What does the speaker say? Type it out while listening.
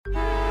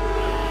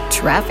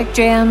Traffic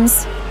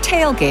jams,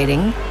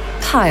 tailgating,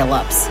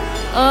 pile-ups.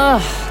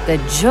 Ugh, the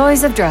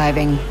joys of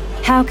driving.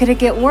 How could it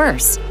get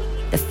worse?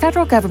 The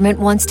federal government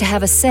wants to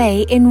have a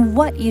say in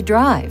what you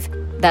drive.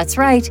 That's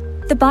right.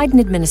 The Biden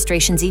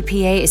administration's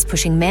EPA is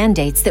pushing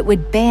mandates that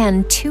would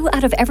ban 2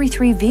 out of every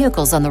 3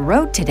 vehicles on the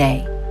road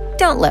today.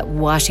 Don't let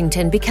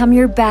Washington become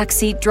your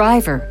backseat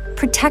driver.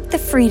 Protect the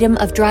freedom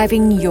of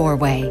driving your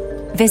way.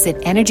 Visit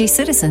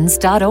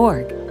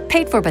EnergyCitizens.org.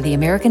 Paid for by the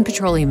American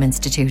Petroleum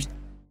Institute.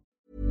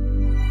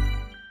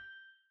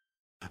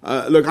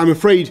 Look, I'm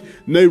afraid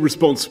no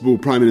responsible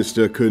Prime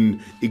Minister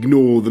can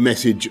ignore the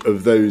message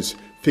of those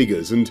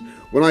figures. And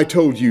when I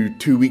told you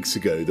 2 weeks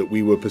ago that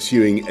we were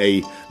pursuing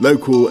a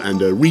local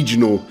and a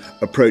regional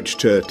approach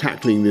to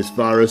tackling this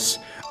virus,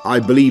 I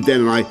believed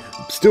then, and I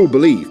still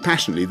believe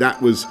passionately,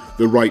 that was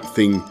the right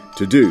thing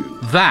to do.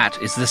 That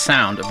is the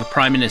sound of a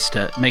Prime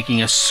Minister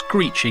making a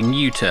screeching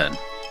U-turn.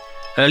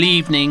 Early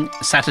evening,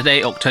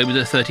 Saturday, October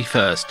the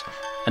 31st,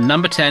 and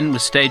Number 10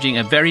 was staging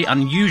a very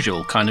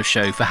unusual kind of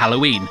show for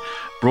Halloween,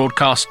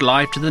 broadcast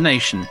live to the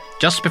nation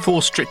just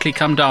before Strictly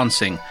Come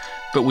Dancing,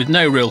 but with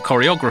no real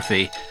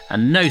choreography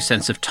and no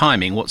sense of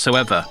timing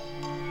whatsoever.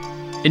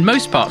 In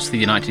most parts of the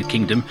United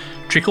Kingdom,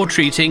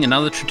 trick-or-treating and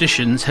other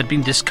traditions had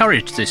been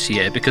discouraged this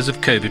year because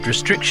of COVID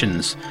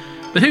restrictions.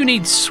 But who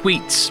needs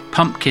sweets,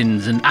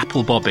 pumpkins and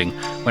apple bobbing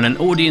when an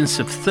audience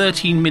of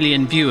 13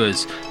 million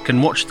viewers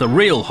can watch the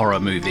real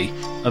horror movie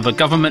of a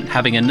government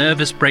having a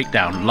nervous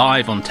breakdown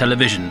live on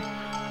television?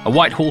 A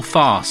Whitehall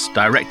farce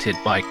directed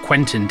by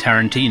Quentin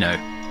Tarantino.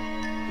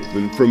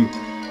 And from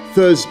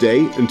Thursday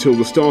until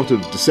the start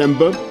of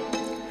December,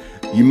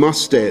 you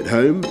must stay at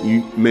home.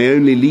 You may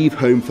only leave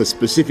home for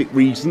specific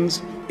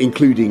reasons,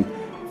 including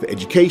for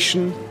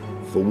education,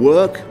 for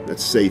work,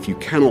 let's say if you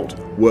cannot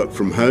work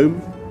from home,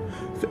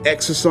 for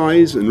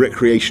exercise and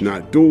recreation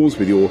outdoors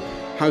with your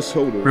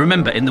household.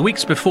 Remember, in the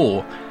weeks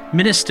before,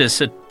 ministers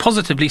had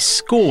positively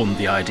scorned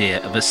the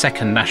idea of a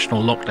second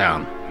national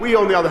lockdown. We,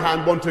 on the other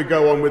hand, want to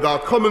go on with our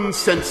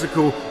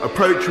commonsensical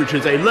approach, which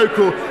is a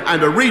local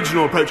and a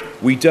regional approach.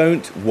 We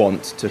don't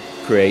want to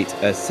create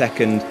a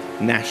second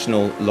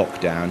national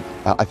lockdown.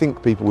 I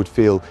think people would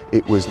feel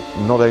it was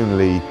not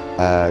only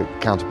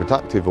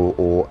counterproductive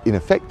or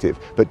ineffective,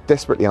 but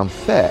desperately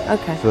unfair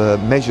for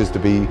measures to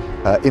be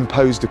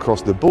imposed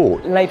across the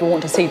board. Labour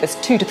want to see this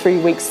 2 to 3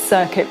 weeks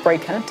circuit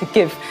breaker to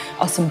give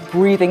us some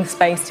breathing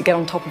space to get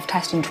on top of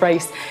test and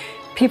trace.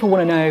 People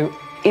want to know,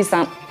 is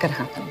that going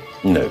to happen?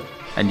 No.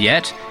 And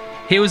yet,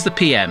 here was the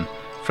PM,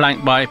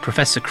 flanked by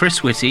Professor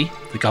Chris Whitty,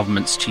 the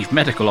government's chief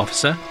medical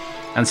officer,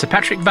 and Sir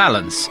Patrick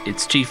Vallance,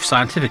 its chief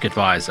scientific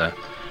advisor,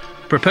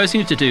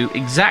 proposing to do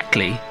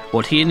exactly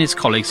what he and his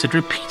colleagues had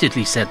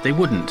repeatedly said they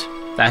wouldn't.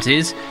 That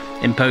is,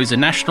 impose a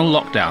national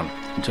lockdown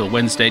until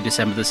Wednesday,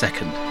 December the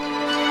 2nd.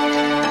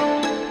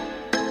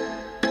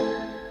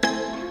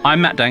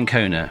 I'm Matt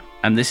Dancona,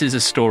 and this is a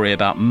story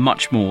about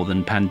much more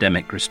than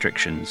pandemic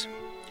restrictions.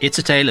 It's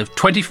a tale of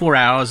 24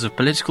 hours of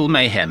political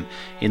mayhem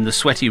in the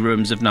sweaty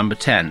rooms of Number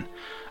 10,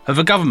 of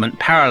a government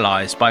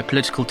paralysed by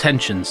political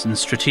tensions and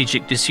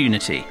strategic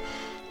disunity,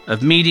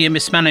 of media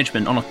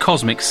mismanagement on a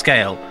cosmic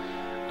scale,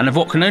 and of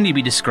what can only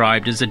be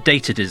described as a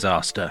data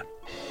disaster.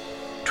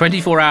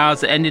 24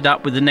 hours that ended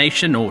up with the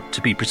nation, or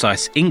to be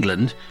precise,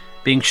 England,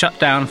 being shut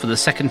down for the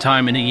second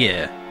time in a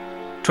year.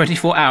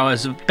 24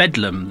 hours of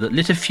bedlam that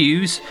lit a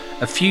fuse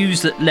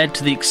that led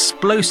to the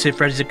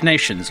explosive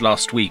resignations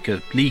last week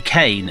of Lee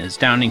Kane as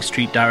Downing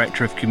Street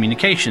Director of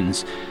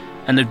Communications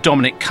and of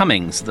Dominic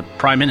Cummings, the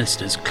Prime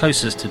Minister's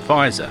closest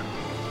advisor.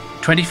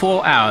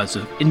 24 hours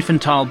of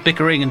infantile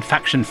bickering and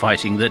faction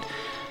fighting that,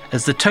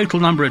 as the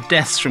total number of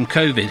deaths from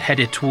COVID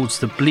headed towards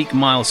the bleak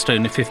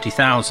milestone of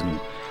 50,000,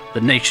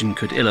 the nation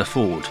could ill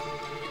afford.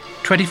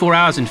 24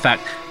 hours, in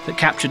fact, that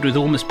captured with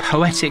almost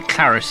poetic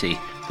clarity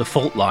the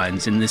fault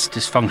lines in this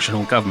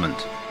dysfunctional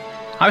government.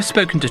 I've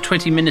spoken to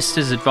 20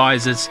 ministers,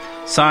 advisors,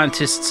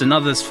 scientists and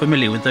others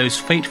familiar with those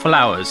fateful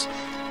hours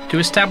to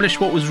establish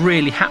what was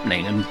really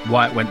happening and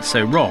why it went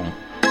so wrong.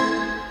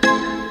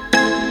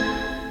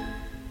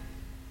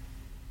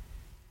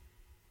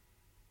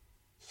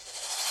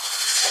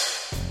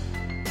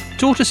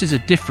 Tortoise is a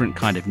different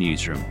kind of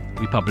newsroom.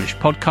 We publish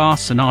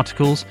podcasts and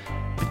articles,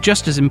 but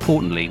just as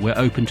importantly, we're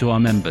open to our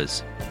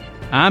members.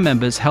 Our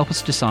members help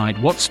us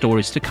decide what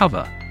stories to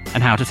cover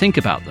and how to think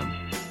about them.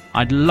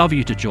 I'd love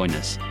you to join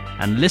us,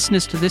 and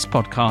listeners to this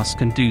podcast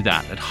can do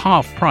that at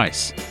half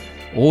price.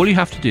 All you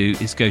have to do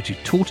is go to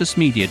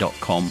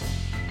tortoisemedia.com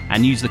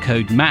and use the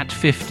code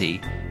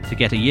MAT50 to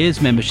get a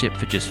year's membership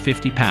for just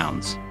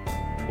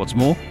 £50. What's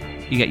more,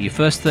 you get your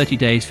first 30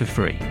 days for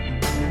free.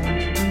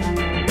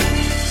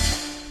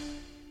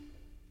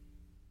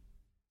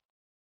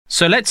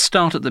 So let's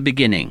start at the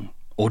beginning,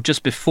 or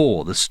just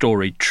before the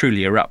story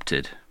truly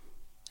erupted.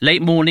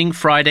 Late morning,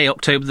 Friday,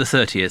 October the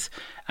 30th,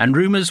 and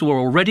rumours were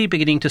already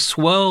beginning to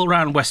swirl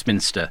round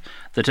Westminster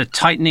that a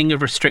tightening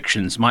of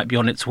restrictions might be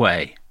on its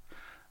way.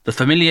 The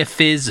familiar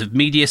fizz of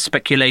media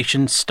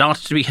speculation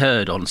started to be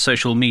heard on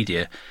social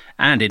media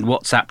and in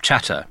WhatsApp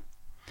chatter.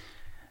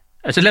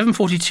 At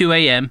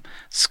 11:42am,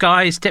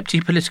 Sky's deputy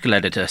political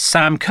editor,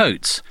 Sam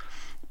Coates,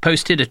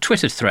 posted a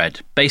Twitter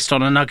thread based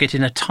on a nugget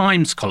in a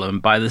Times column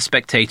by The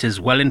Spectator's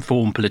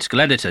well-informed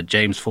political editor,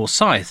 James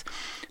Forsyth,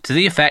 to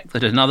the effect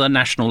that another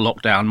national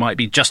lockdown might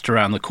be just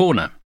around the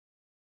corner.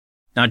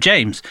 Now,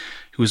 James,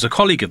 who was a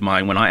colleague of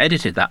mine when I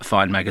edited that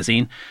fine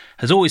magazine,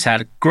 has always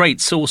had great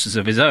sources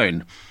of his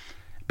own.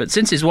 But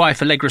since his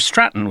wife Allegra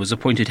Stratton was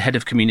appointed head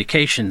of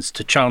communications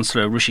to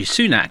Chancellor Rishi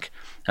Sunak,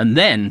 and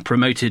then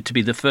promoted to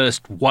be the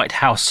first White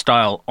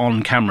House-style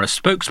on-camera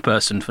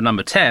spokesperson for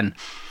Number 10,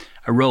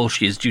 a role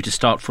she is due to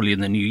start fully in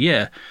the new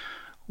year,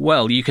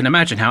 well, you can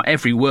imagine how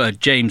every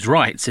word James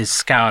writes is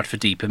scoured for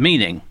deeper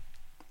meaning.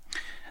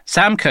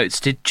 Sam Coates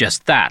did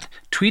just that,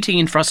 tweeting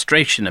in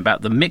frustration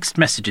about the mixed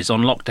messages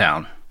on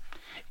lockdown.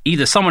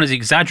 Either someone is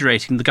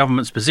exaggerating the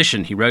government's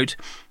position, he wrote,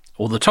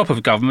 or the top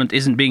of government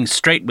isn't being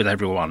straight with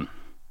everyone.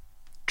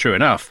 True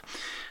enough.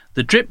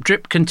 The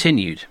drip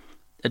continued.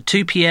 At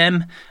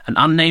 2pm, an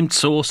unnamed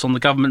source on the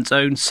government's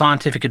own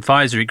Scientific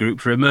Advisory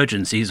Group for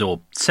Emergencies, or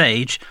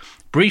SAGE,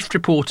 briefed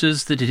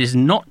reporters that it is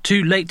not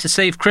too late to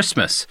save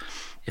Christmas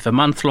if a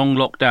month-long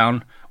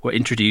lockdown were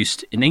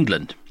introduced in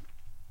England.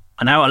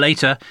 An hour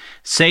later,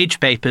 SAGE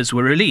papers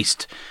were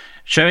released,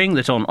 showing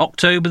that on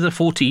October the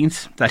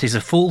 14th, that is a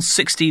full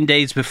 16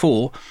 days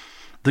before,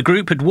 the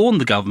group had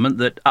warned the government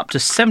that up to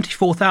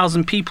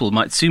 74,000 people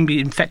might soon be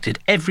infected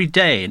every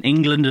day in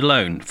England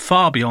alone,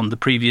 far beyond the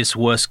previous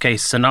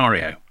worst-case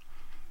scenario.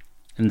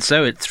 And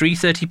so at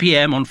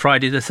 3:30pm on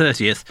Friday the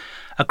 30th,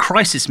 a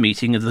crisis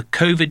meeting of the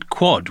COVID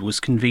Quad was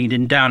convened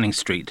in Downing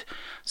Street,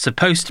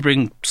 supposed to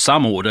bring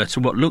some order to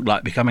what looked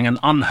like becoming an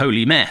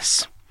unholy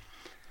mess.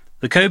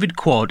 The COVID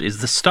Quad is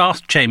the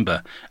staff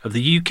chamber of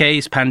the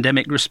UK's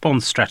pandemic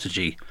response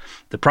strategy.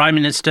 The Prime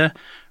Minister,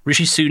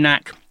 Rishi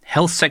Sunak,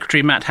 Health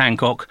Secretary Matt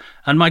Hancock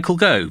and Michael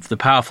Gove, the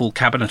powerful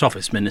Cabinet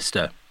Office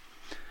Minister.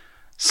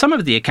 Some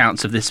of the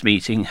accounts of this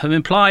meeting have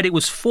implied it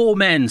was four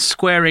men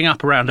squaring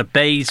up around a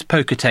baize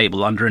poker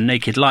table under a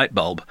naked light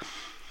bulb.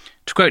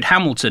 To quote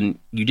Hamilton,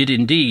 you did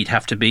indeed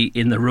have to be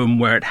in the room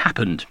where it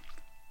happened.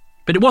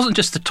 But it wasn't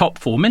just the top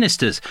four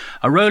ministers.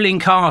 A rolling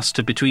cast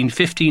of between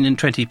 15 and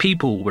 20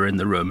 people were in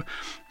the room,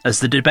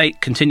 as the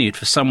debate continued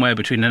for somewhere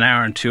between an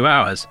hour and 2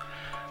 hours.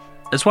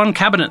 As one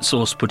cabinet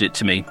source put it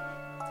to me,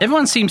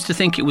 everyone seems to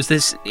think it was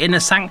this inner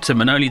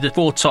sanctum and only the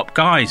four top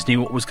guys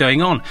knew what was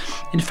going on.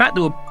 In fact,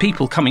 there were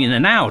people coming in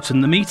and out,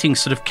 and the meeting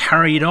sort of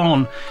carried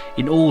on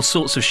in all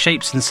sorts of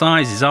shapes and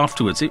sizes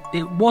afterwards.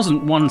 It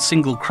wasn't one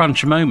single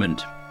crunch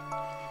moment.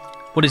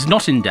 What is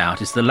not in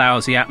doubt is the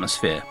lousy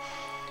atmosphere.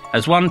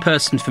 As one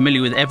person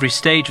familiar with every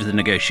stage of the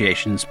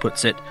negotiations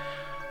puts it,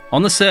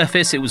 on the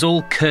surface it was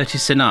all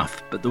courteous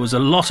enough, but there was a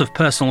lot of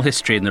personal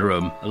history in the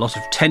room, a lot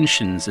of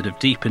tensions that have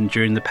deepened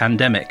during the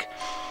pandemic.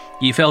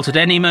 You felt at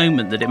any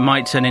moment that it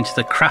might turn into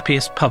the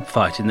crappiest pub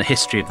fight in the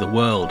history of the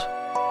world.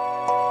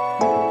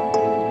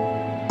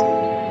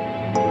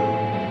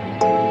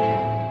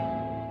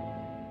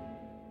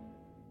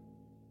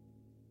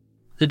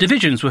 The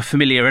divisions were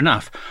familiar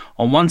enough.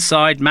 On one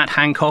side, Matt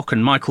Hancock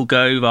and Michael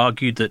Gove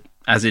argued that,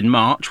 as in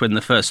March when the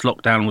first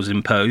lockdown was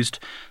imposed,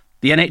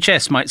 the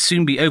NHS might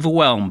soon be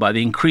overwhelmed by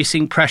the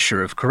increasing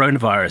pressure of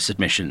coronavirus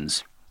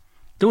admissions.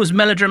 There was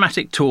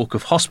melodramatic talk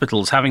of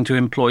hospitals having to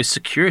employ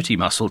security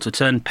muscle to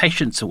turn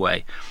patients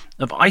away,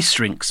 of ice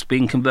rinks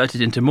being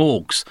converted into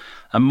morgues,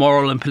 a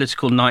moral and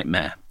political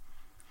nightmare.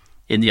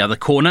 In the other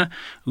corner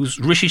was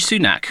Rishi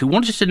Sunak, who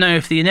wanted to know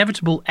if the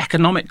inevitable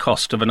economic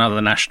cost of another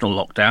national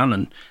lockdown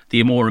and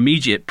the more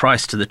immediate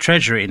price to the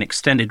Treasury in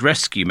extended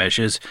rescue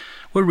measures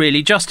were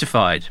really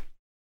justified.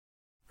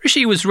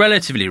 Rishi was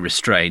relatively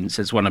restrained,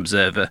 says one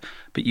observer,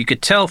 but you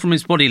could tell from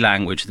his body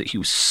language that he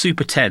was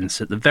super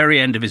tense at the very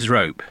end of his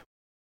rope.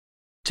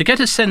 To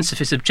get a sense of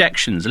his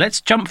objections, let's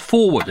jump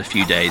forward a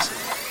few days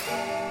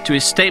to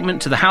his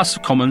statement to the House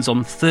of Commons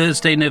on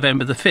Thursday,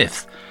 November the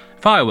 5th,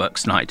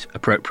 fireworks night,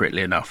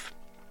 appropriately enough.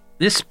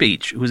 This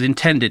speech was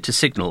intended to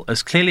signal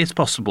as clearly as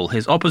possible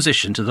his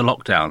opposition to the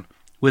lockdown,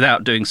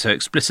 without doing so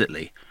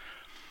explicitly.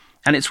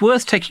 And it's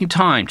worth taking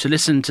time to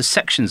listen to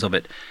sections of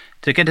it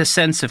to get a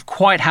sense of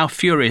quite how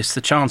furious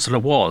the Chancellor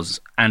was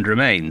and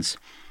remains.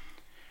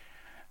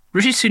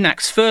 Rishi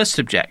Sunak's first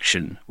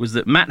objection was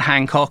that Matt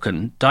Hancock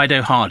and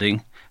Dido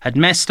Harding had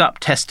messed up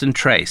test and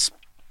trace,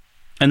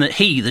 and that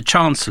he, the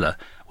Chancellor,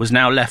 was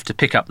now left to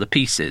pick up the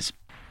pieces.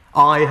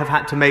 I have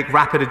had to make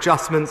rapid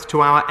adjustments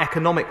to our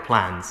economic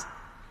plans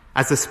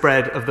as the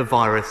spread of the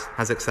virus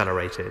has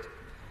accelerated.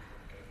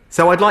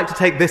 So I'd like to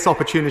take this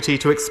opportunity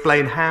to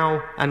explain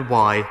how and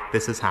why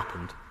this has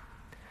happened.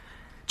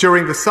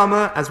 During the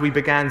summer, as we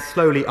began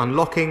slowly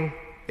unlocking,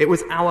 it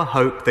was our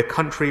hope the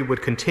country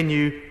would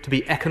continue to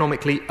be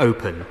economically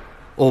open,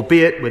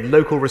 albeit with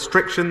local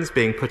restrictions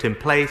being put in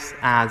place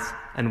as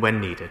and when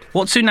needed.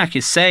 What Sunak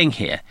is saying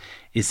here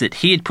is that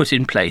he had put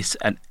in place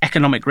an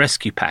economic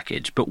rescue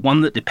package, but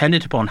one that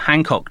depended upon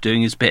Hancock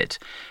doing his bit,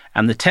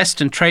 and the test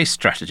and trace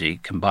strategy,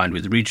 combined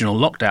with regional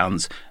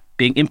lockdowns,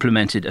 being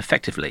implemented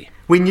effectively.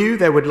 We knew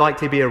there would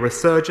likely be a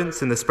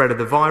resurgence in the spread of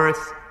the virus,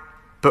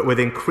 But with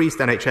increased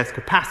NHS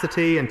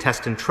capacity and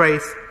test and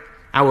trace,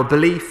 our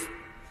belief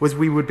was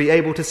we would be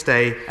able to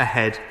stay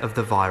ahead of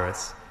the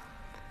virus.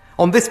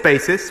 On this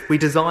basis, we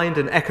designed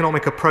an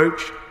economic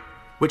approach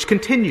which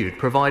continued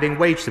providing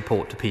wage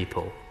support to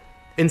people,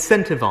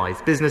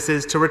 incentivised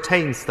businesses to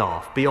retain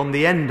staff beyond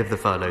the end of the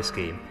furlough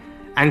scheme,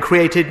 and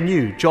created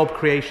new job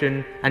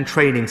creation and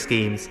training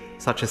schemes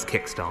such as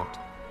Kickstart.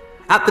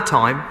 At the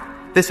time,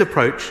 this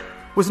approach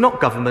was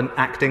not government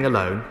acting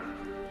alone.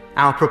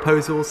 Our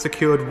proposals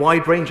secured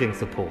wide-ranging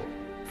support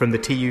from the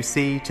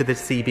TUC to the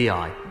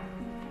CBI.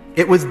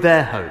 It was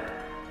their hope,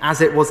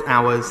 as it was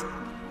ours,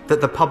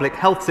 that the public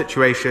health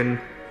situation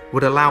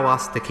would allow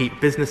us to keep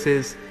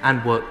businesses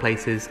and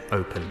workplaces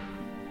open.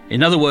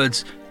 In other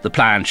words, the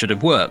plan should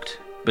have worked,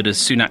 but as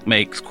Sunak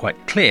makes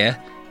quite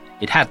clear,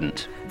 it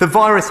hadn't. The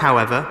virus,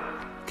 however,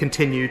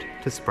 continued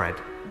to spread.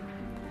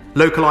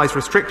 Localised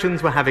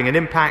restrictions were having an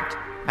impact,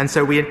 and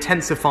so we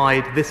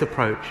intensified this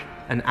approach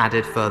and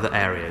added further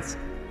areas.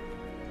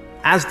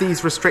 As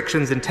these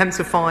restrictions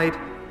intensified,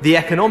 the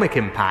economic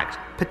impact,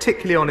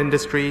 particularly on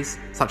industries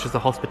such as the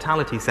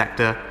hospitality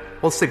sector,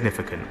 was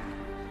significant.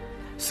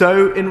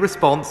 So, in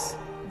response,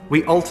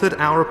 we altered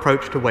our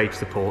approach to wage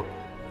support,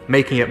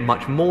 making it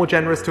much more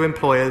generous to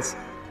employers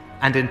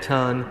and, in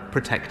turn,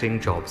 protecting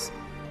jobs.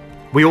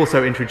 We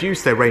also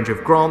introduced a range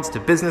of grants to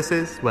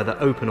businesses, whether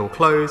open or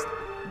closed,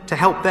 to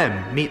help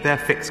them meet their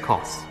fixed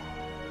costs.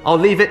 I'll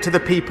leave it to the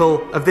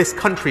people of this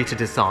country to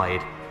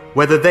decide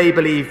whether they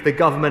believe the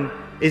government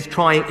is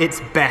trying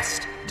its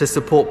best to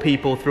support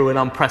people through an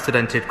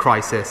unprecedented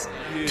crisis,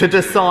 to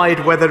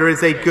decide whether it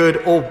is a good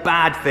or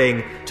bad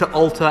thing to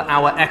alter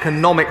our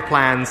economic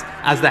plans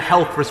as the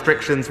health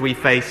restrictions we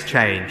face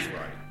change.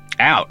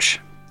 Ouch.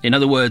 In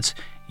other words,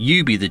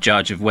 you be the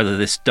judge of whether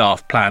this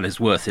daft plan is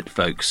worth it,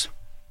 folks.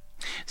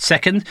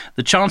 Second,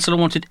 the Chancellor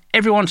wanted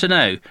everyone to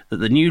know that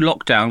the new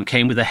lockdown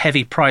came with a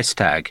heavy price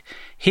tag.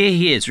 Here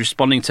he is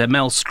responding to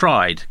Mel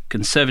Stride,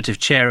 Conservative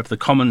chair of the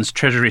Commons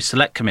Treasury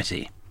Select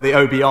Committee. The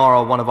OBR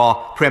are one of our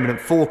preeminent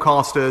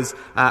forecasters,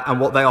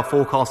 and what they are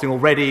forecasting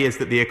already is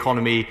that the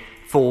economy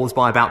falls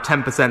by about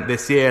 10%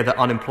 this year, that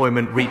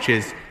unemployment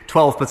reaches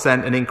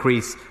 12%, an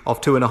increase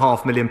of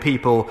 2.5 million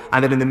people,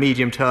 and that in the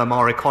medium term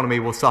our economy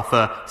will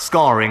suffer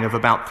scarring of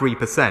about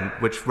 3%,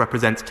 which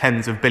represents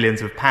tens of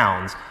billions of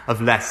pounds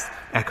of less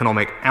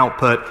economic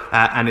output,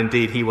 and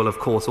indeed he will of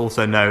course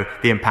also know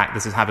the impact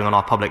this is having on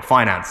our public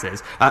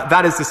finances.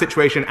 That is the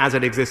situation as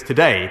it exists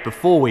today,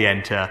 before we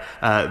enter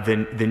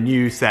the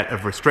new set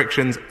of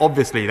restrictions.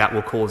 Obviously that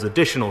will cause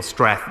additional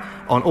stress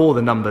on all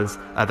the numbers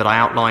that I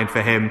outlined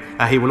for him.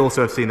 He will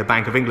also have seen the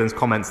Bank of England's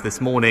comments this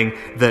morning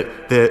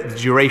that the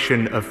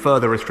duration of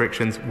further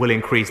restrictions will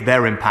increase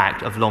their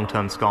impact of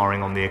long-term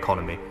scarring on the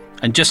economy.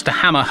 And just to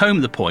hammer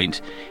home the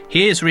point,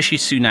 here's Rishi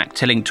Sunak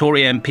telling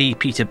Tory MP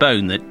Peter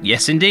Bone that,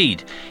 yes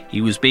indeed,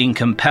 he was being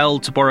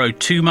compelled to borrow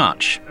too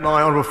much.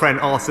 My honourable friend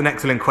asks an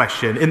excellent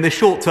question. In the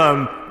short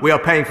term, we are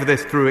paying for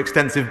this through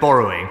extensive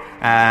borrowing,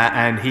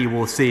 and he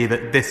will see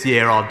that this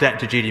year our debt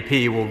to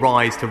GDP will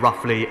rise to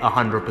roughly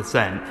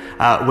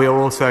 100%. We are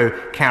also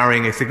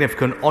carrying a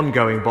significant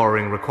ongoing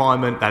borrowing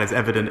requirement that is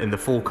evident in the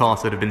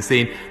forecasts that have been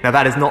seen. Now,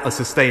 that is not a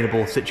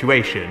sustainable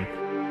situation.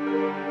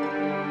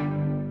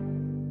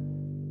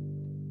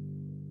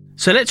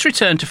 So let's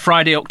return to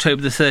Friday,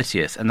 October the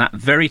 30th, and that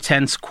very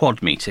tense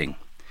Quad meeting.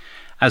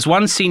 As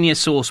one senior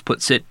source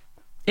puts it,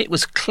 it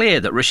was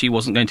clear that Rishi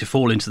wasn't going to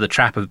fall into the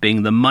trap of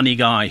being the money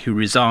guy who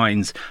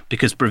resigns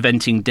because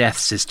preventing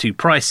deaths is too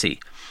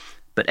pricey.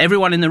 But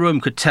everyone in the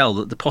room could tell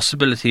that the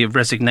possibility of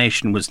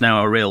resignation was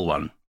now a real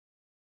one.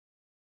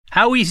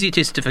 How easy it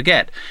is to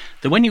forget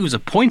that when he was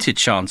appointed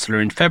Chancellor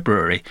in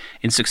February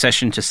in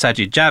succession to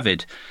Sajid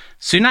Javid,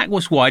 Sunak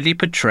was widely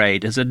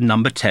portrayed as a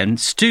number 10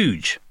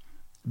 stooge.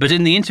 But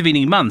in the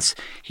intervening months,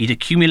 he'd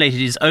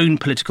accumulated his own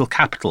political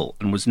capital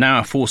and was now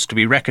a force to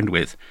be reckoned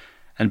with,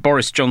 and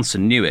Boris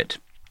Johnson knew it.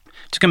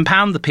 To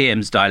compound the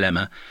PM's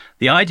dilemma,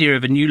 the idea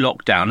of a new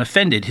lockdown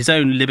offended his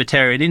own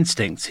libertarian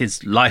instincts,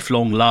 his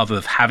lifelong love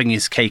of having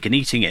his cake and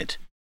eating it.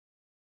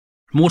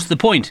 More to the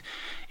point,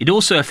 it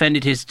also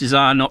offended his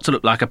desire not to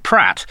look like a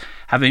prat,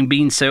 having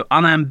been so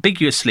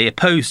unambiguously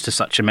opposed to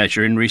such a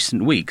measure in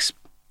recent weeks,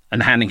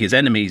 and handing his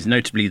enemies,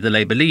 notably the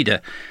Labour leader,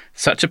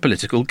 such a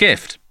political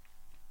gift.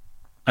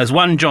 As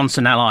one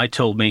Johnson ally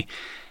told me,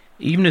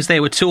 even as they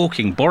were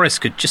talking, Boris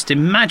could just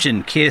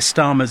imagine Keir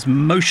Starmer's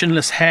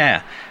motionless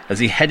hair as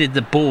he headed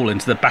the ball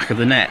into the back of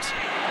the net.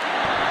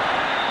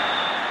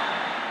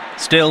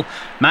 Still,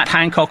 Matt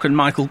Hancock and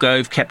Michael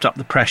Gove kept up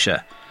the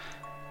pressure.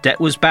 Debt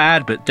was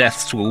bad, but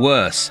deaths were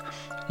worse.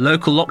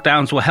 Local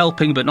lockdowns were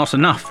helping, but not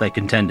enough, they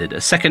contended.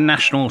 A second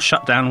national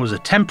shutdown was a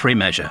temporary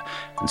measure,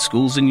 and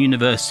schools and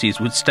universities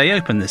would stay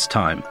open this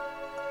time.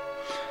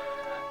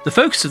 The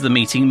focus of the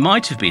meeting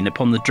might have been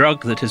upon the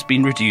drug that has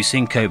been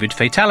reducing COVID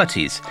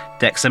fatalities,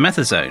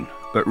 dexamethasone,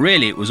 but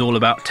really it was all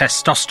about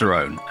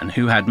testosterone and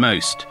who had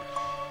most.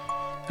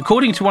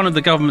 According to one of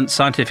the government's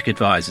scientific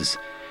advisers,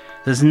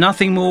 there's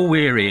nothing more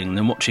wearying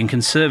than watching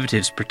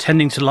Conservatives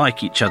pretending to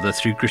like each other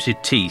through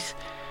gritted teeth.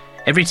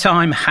 Every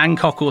time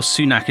Hancock or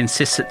Sunak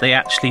insists that they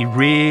actually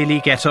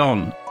really get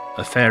on,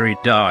 a fairy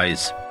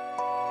dies.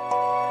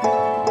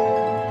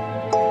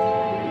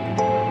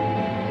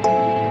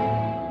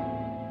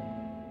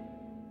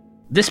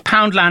 This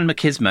Poundland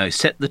machismo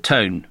set the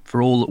tone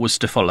for all that was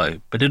to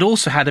follow, but it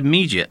also had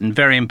immediate and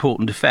very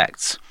important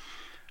effects.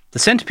 The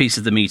centrepiece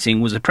of the meeting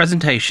was a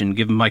presentation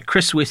given by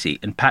Chris Whitty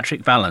and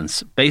Patrick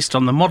Vallance based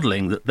on the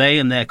modelling that they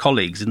and their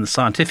colleagues in the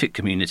scientific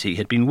community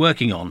had been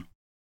working on.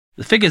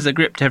 The figures that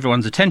gripped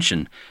everyone's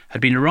attention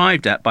had been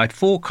arrived at by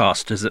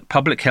forecasters at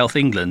Public Health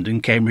England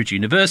and Cambridge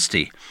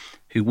University,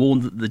 who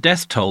warned that the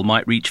death toll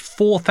might reach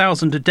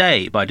 4,000 a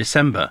day by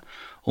December,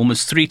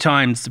 almost 3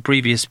 times the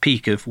previous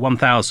peak of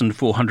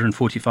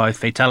 1,445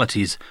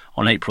 fatalities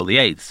on April the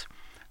 8th.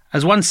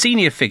 As one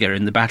senior figure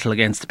in the battle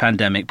against the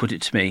pandemic put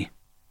it to me,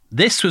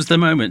 this was the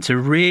moment to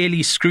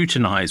really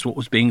scrutinise what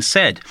was being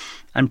said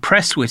and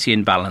press Whitty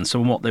and Vallance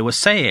on what they were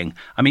saying.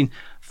 I mean,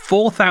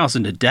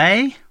 4,000 a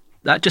day?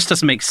 That just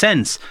doesn't make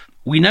sense.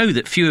 We know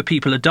that fewer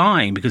people are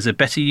dying because of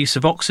better use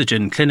of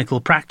oxygen, clinical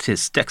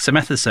practice,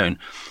 dexamethasone.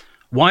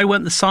 Why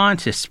weren't the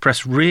scientists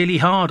pressed really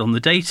hard on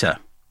the data?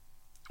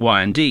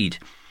 Why, indeed.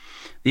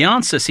 The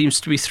answer seems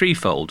to be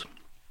threefold.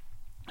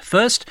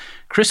 First,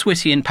 Chris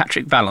Whitty and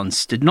Patrick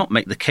Vallance did not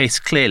make the case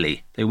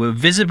clearly. They were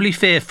visibly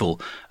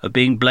fearful of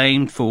being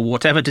blamed for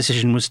whatever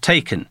decision was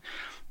taken.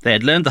 They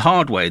had learned the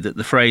hard way that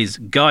the phrase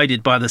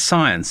guided by the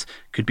science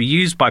could be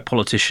used by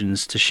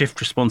politicians to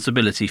shift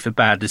responsibility for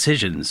bad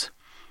decisions.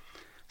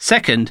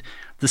 Second,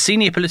 the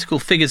senior political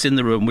figures in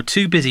the room were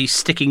too busy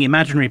sticking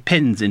imaginary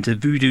pins into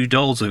voodoo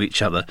dolls of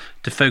each other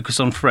to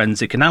focus on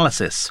forensic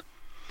analysis.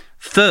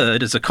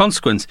 Third, as a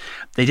consequence,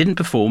 they didn't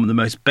perform the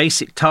most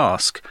basic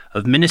task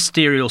of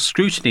ministerial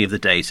scrutiny of the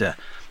data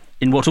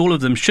in what all of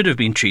them should have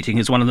been treating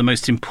as one of the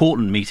most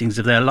important meetings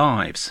of their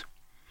lives.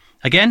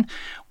 Again,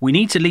 we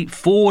need to leap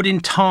forward in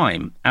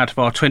time out of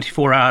our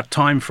 24-hour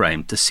time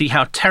frame to see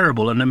how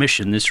terrible an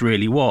omission this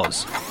really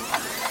was.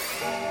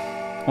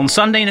 On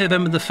Sunday,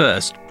 November the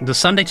 1st, the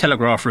Sunday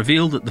Telegraph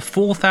revealed that the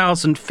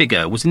 4,000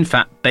 figure was in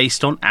fact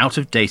based on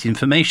out-of-date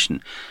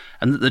information,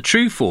 and that the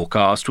true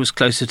forecast was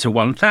closer to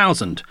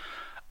 1,000.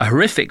 A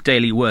horrific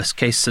daily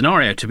worst-case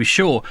scenario, to be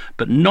sure,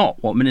 but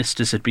not what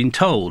ministers had been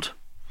told.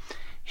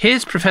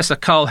 Here's Professor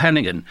Carl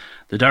Hennigan,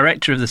 the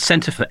director of the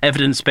Centre for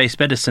Evidence-Based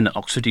Medicine at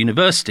Oxford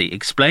University,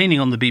 explaining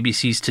on the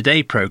BBC's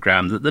Today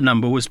programme that the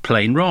number was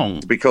plain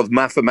wrong. Because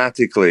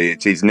mathematically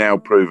it is now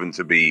proven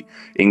to be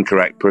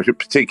incorrect,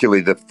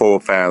 particularly the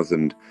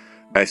 4,000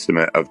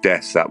 estimate of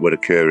deaths that would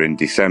occur in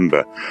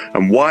December.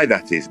 And why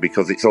that is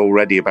because it's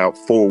already about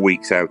 4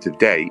 weeks out of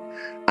date.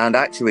 And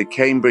actually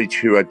Cambridge,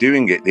 who are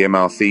doing it, the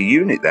MRC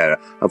unit there,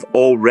 have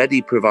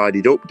already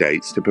provided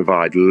updates to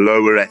provide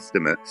lower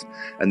estimates.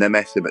 And them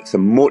estimates are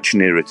much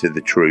nearer to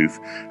the truth.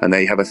 And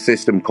they have a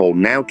system called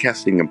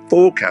nowcasting and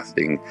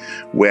forecasting,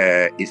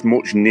 where it's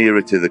much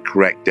nearer to the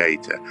correct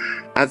data.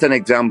 As an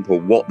example,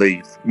 what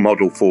the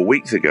model 4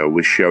 weeks ago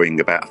was showing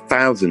about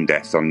 1,000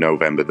 deaths on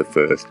November the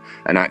 1st,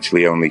 and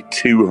actually only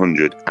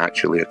 200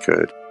 actually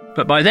occurred.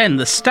 But by then,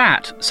 the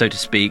stat, so to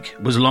speak,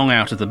 was long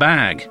out of the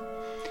bag.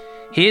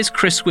 Here's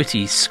Chris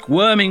Whitty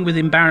squirming with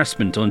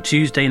embarrassment on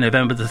Tuesday,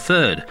 November the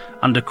 3rd,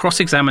 under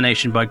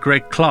cross-examination by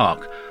Greg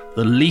Clark,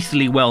 the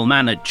lethally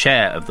well-mannered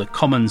chair of the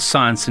Commons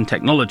Science and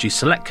Technology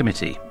Select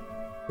Committee.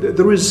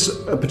 There is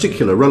a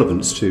particular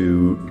relevance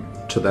to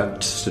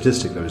that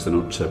statistic, though, is there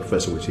not,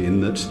 Professor Whitty, in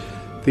that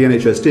the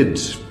NHS did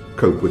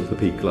cope with the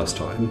peak last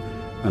time,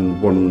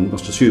 and one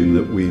must assume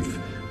that we've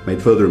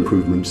made further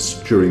improvements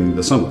during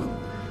the summer.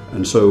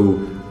 And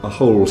so a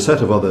whole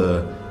set of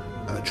other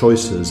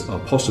choices are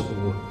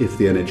possible if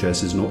the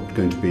NHS is not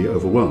going to be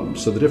overwhelmed.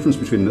 So the difference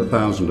between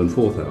 1,000 and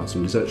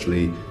 4,000 is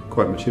actually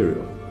quite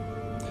material.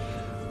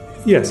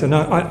 Yes, and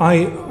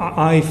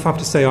I have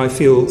to say I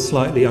feel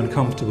slightly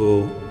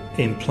uncomfortable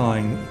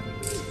implying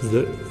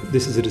that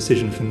this is a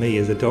decision for me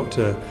as a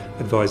doctor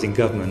advising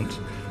government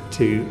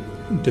to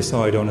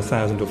decide on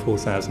 1,000 or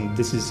 4,000.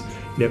 This is,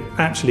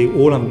 actually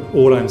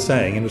all I'm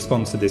saying in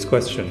response to this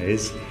question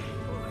is,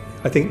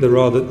 I think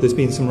there's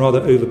been some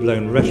rather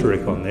overblown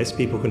rhetoric on this.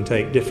 People can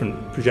take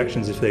different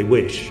projections if they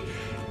wish,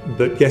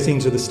 but getting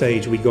to the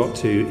stage we got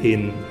to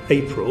in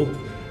April,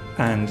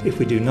 and if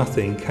we do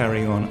nothing,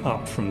 carrying on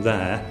up from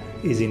there,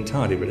 is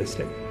entirely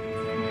realistic.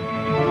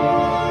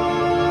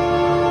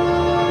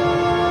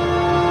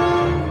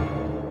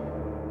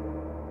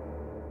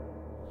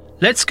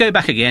 Let's go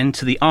back again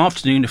to the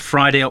afternoon of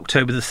Friday,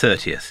 October the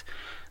 30th.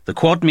 The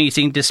Quad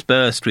meeting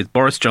dispersed with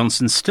Boris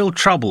Johnson still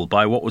troubled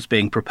by what was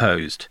being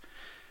proposed.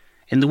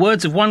 In the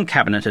words of one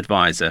cabinet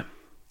advisor,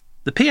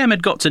 the PM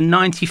had got to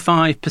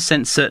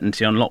 95%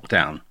 certainty on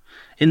lockdown,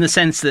 in the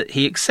sense that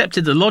he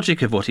accepted the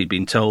logic of what he'd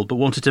been told but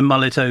wanted to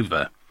mull it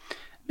over.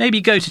 Maybe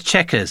go to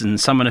Chequers and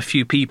summon a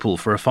few people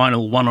for a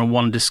final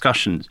one-on-one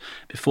discussion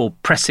before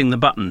pressing the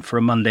button for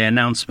a Monday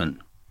announcement.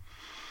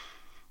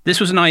 This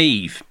was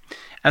naive.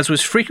 As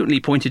was frequently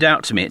pointed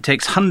out to me, it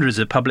takes hundreds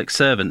of public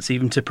servants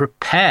even to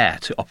prepare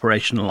to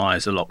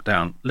operationalise a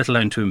lockdown, let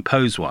alone to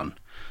impose one.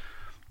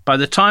 By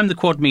the time the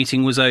Quad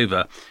meeting was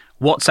over,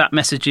 WhatsApp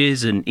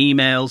messages and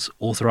emails,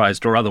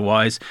 authorised or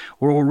otherwise,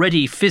 were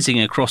already fizzing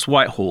across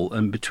Whitehall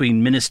and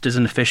between ministers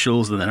and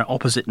officials and their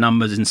opposite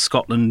numbers in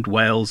Scotland,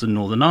 Wales and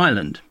Northern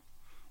Ireland.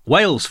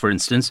 Wales, for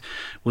instance,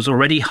 was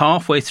already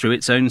halfway through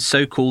its own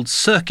so-called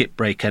circuit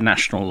breaker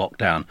national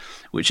lockdown,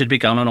 which had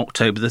begun on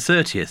October the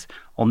 30th,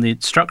 on the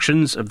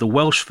instructions of the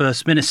Welsh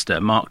First Minister,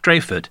 Mark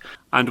Drakeford.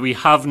 And we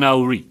have now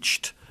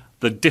reached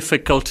the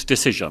difficult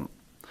decision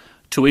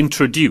to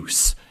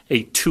introduce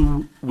a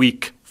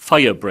 2-week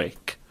fire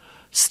break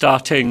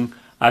starting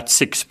at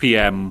 6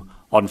 p.m.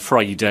 on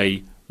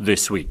Friday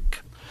this week.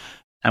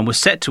 And was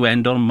set to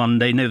end on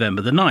Monday,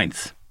 November the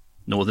 9th.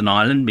 Northern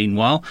Ireland,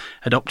 meanwhile,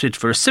 had opted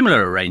for a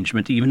similar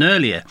arrangement even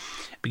earlier,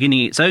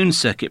 beginning its own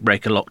circuit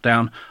breaker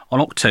lockdown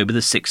on October the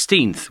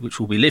 16th, which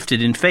will be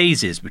lifted in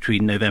phases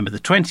between November the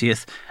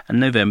 20th and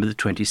November the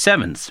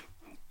 27th.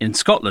 In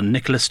Scotland,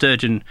 Nicola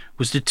Sturgeon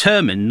was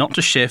determined not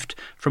to shift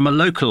from a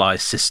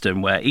localised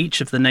system where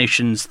each of the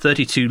nation's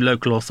 32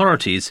 local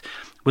authorities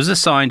was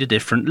assigned a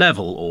different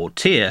level or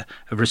tier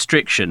of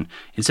restriction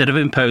instead of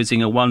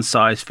imposing a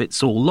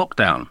one-size-fits-all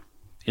lockdown.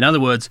 In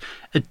other words,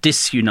 a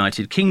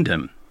disunited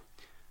kingdom.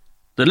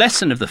 The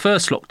lesson of the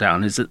first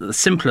lockdown is that the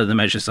simpler the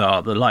measures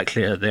are, the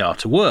likelier they are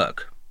to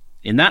work.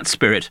 In that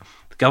spirit,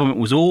 the government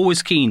was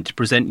always keen to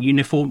present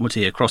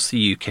uniformity across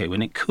the UK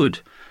when it could.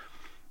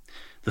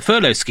 The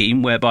furlough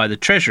scheme, whereby the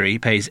Treasury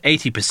pays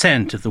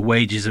 80% of the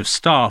wages of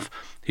staff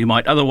who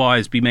might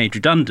otherwise be made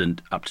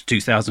redundant, up to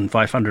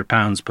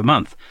 £2,500 per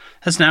month,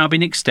 has now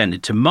been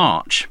extended to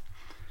March.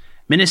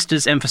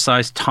 Ministers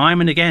emphasised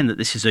time and again that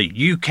this is a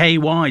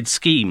UK-wide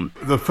scheme.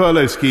 The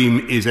furlough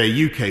scheme is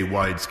a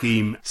UK-wide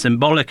scheme.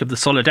 Symbolic of the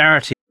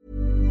solidarity.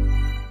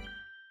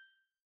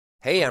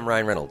 Hey, I'm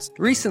Ryan Reynolds.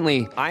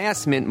 Recently, I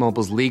asked Mint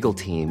Mobile's legal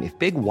team if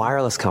big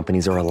wireless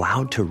companies are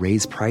allowed to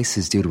raise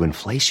prices due to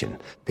inflation.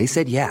 They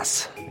said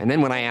yes. And then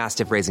when I asked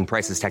if raising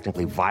prices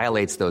technically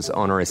violates those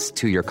onerous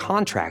 2-year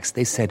contracts,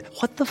 they said,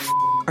 "What the f***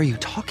 are you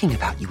talking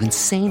about, you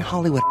insane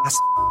Hollywood ass?"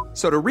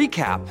 So to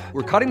recap,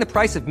 we're cutting the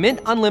price of Mint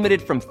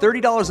Unlimited from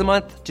 $30 a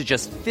month to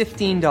just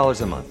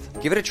 $15 a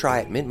month. Give it a try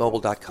at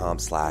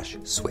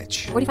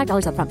mintmobile.com/switch.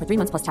 $45 up front for 3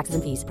 months plus taxes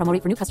and fees. Promo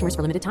rate for new customers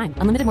for limited time.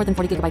 Unlimited more than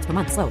 40 gigabytes per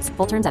month. Slows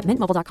full terms at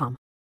mintmobile.com.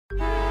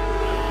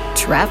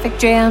 Traffic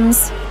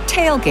jams,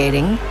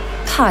 tailgating,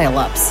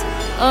 pile-ups.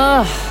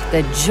 Ugh,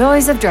 the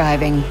joys of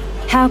driving.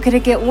 How could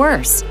it get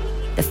worse?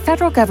 The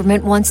federal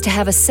government wants to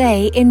have a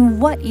say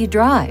in what you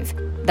drive.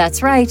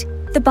 That's right.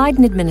 The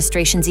Biden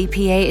administration's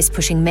EPA is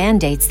pushing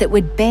mandates that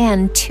would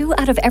ban 2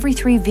 out of every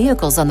 3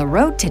 vehicles on the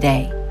road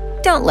today.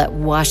 Don't let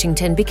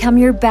Washington become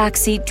your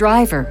backseat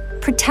driver.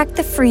 Protect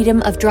the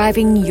freedom of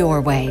driving your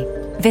way.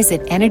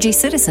 Visit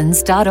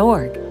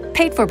EnergyCitizens.org.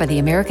 Paid for by the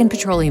American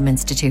Petroleum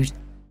Institute.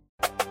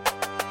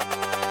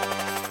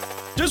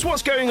 Does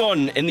what's going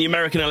on in the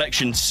American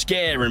election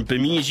scare and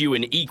bemuse you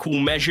in equal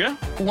measure?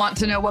 Want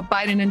to know what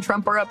Biden and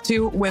Trump are up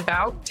to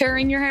without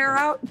tearing your hair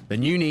out?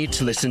 Then you need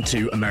to listen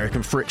to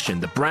American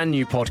Friction, the brand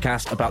new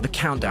podcast about the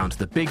countdown to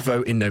the big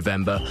vote in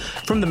November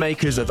from the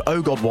makers of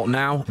Oh God What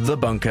Now, The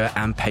Bunker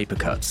and Paper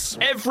Cuts.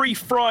 Every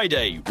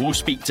Friday, we'll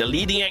speak to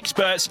leading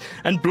experts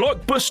and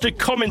blockbuster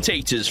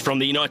commentators from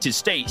the United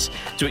States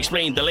to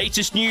explain the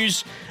latest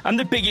news and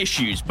the big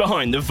issues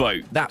behind the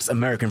vote. That's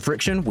American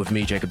Friction with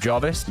me, Jacob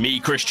Jarvis. Me,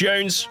 Chris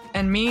Jones.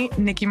 And me,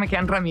 Nikki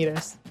McCann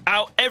Ramirez.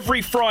 Out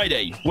every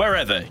Friday,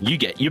 wherever you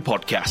get your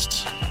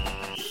podcasts.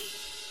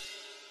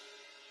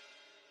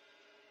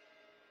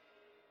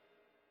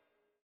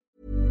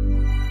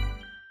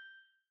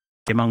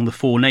 Among the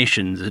 4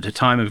 nations at a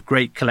time of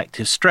great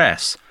collective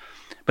stress.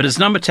 But as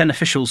Number 10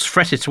 officials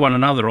fretted to one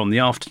another on the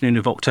afternoon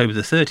of October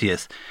the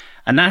 30th,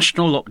 a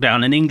national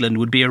lockdown in England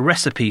would be a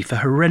recipe for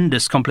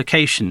horrendous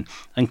complication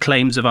and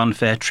claims of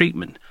unfair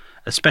treatment,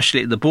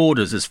 especially at the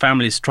borders as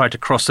families try to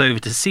cross over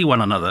to see one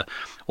another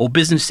or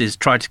businesses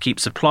try to keep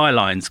supply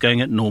lines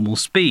going at normal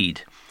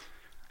speed.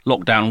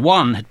 Lockdown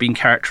 1 had been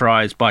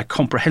characterised by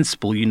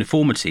comprehensible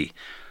uniformity.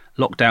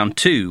 Lockdown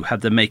 2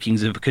 had the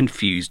makings of a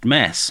confused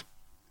mess.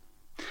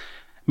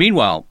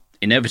 Meanwhile,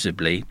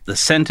 inevitably, the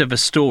scent of a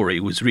story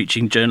was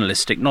reaching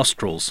journalistic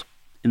nostrils.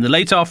 In the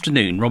late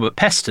afternoon, Robert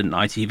Peston,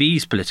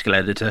 ITV's political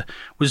editor,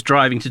 was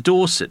driving to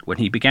Dorset when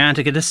he began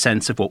to get a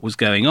sense of what was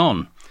going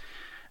on.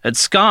 At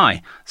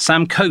Sky,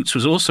 Sam Coates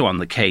was also on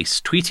the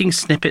case, tweeting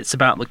snippets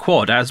about the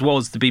Quad, as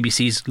was the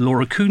BBC's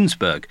Laura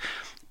Koonsberg,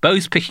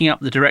 both picking up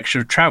the direction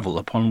of travel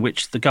upon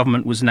which the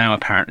government was now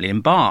apparently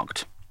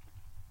embarked.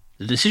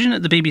 The decision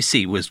at the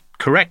BBC was,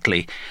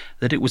 correctly,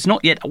 that it was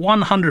not yet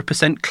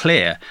 100%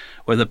 clear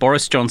whether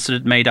Boris Johnson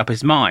had made up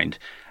his mind,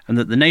 and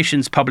that the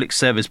nation's public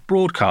service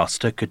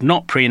broadcaster could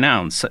not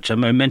pre-announce such a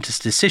momentous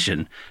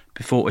decision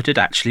before it had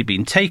actually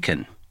been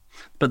taken.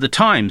 But The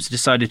Times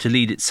decided to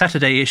lead its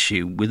Saturday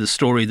issue with a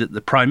story that the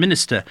Prime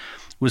Minister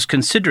was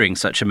considering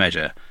such a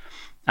measure,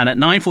 and at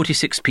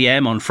 9:46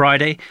 p.m. on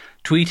Friday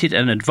tweeted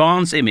an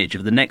advance image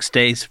of the next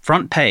day's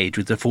front page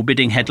with the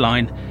forbidding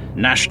headline,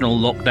 "National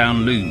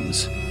Lockdown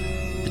Looms."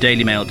 The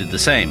Daily Mail did the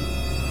same.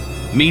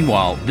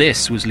 Meanwhile,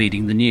 this was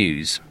leading the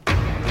news.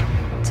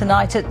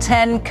 Tonight at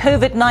 10,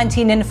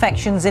 COVID-19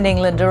 infections in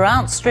England are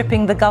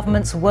outstripping the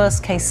government's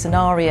worst-case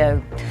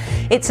scenario.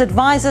 Its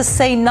advisors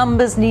say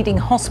numbers needing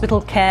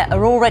hospital care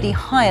are already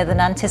higher than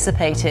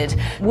anticipated.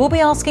 We'll be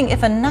asking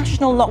if a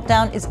national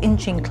lockdown is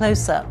inching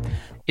closer.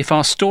 If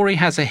our story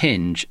has a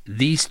hinge,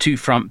 these two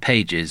front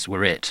pages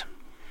were it.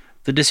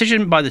 The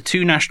decision by the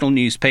two national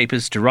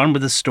newspapers to run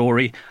with the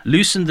story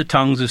loosened the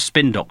tongues of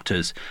spin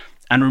doctors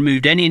and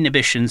removed any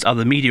inhibitions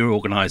other media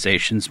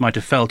organisations might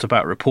have felt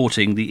about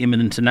reporting the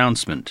imminent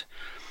announcement.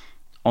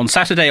 On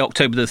Saturday,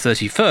 October the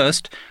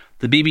 31st,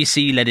 the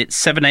BBC led its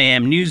 7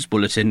 a.m. news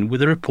bulletin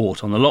with a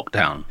report on the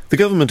lockdown. The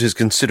government is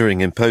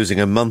considering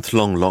imposing a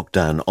month-long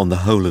lockdown on the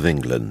whole of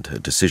England. A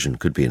decision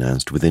could be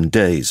announced within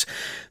days.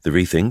 The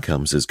rethink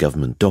comes as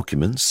government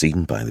documents,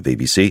 seen by the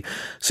BBC,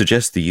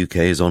 suggest the UK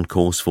is on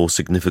course for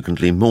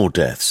significantly more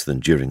deaths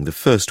than during the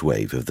first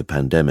wave of the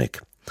pandemic.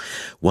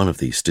 One of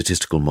the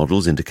statistical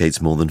models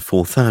indicates more than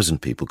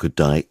 4,000 people could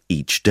die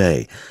each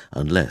day,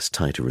 unless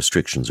tighter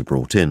restrictions are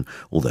brought in,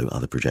 although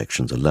other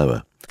projections are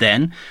lower.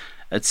 Then,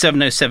 at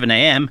 7:07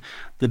 a.m,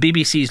 the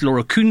BBC's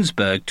Laura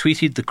Koonsberg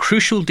tweeted the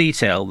crucial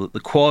detail that the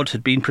Quad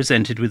had been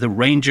presented with a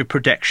range of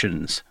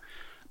predictions.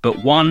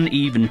 But one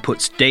even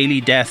puts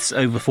daily deaths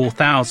over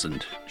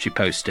 4,000, she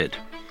posted.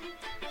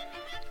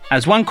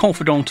 As one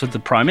confidant of the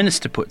Prime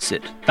Minister puts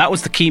it, that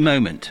was the key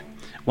moment.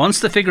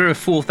 Once the figure of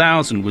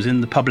 4,000 was in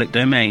the public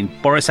domain,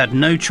 Boris had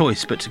no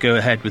choice but to go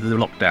ahead with the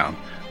lockdown.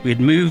 We had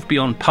moved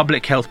beyond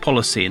public health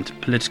policy into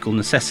political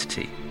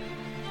necessity.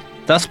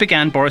 Thus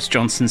began Boris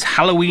Johnson's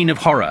Halloween of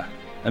horror,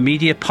 a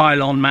media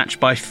pile-on matched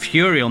by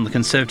fury on the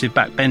Conservative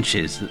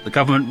backbenches that the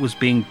government was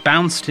being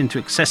bounced into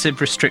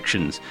excessive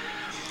restrictions,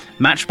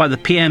 matched by the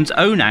PM's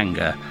own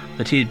anger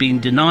that he had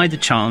been denied the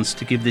chance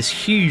to give this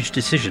huge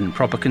decision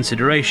proper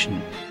consideration.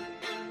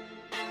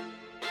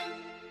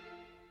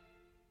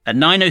 At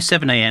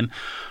 9:07 a.m,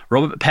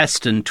 Robert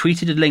Peston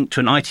tweeted a link to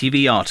an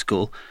ITV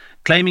article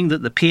claiming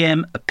that the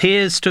PM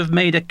appears to have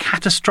made a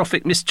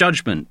catastrophic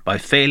misjudgment by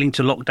failing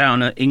to lock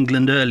down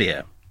England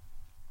earlier.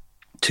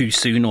 Too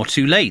soon or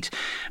too late.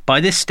 By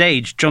this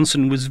stage,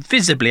 Johnson was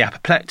visibly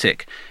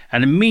apoplectic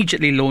and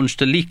immediately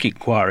launched a leak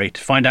inquiry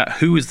to find out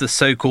who was the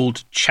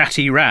so-called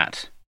chatty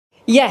rat.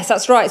 Yes,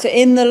 that's right. So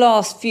in the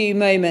last few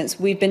moments,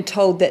 we've been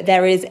told that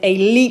there is a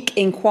leak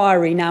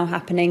inquiry now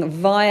happening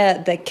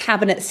via the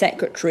Cabinet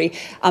Secretary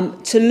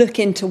to look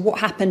into what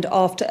happened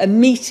after a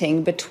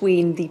meeting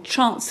between the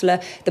Chancellor,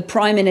 the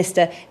Prime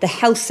Minister, the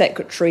Health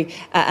Secretary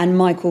and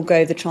Michael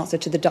Gove, the Chancellor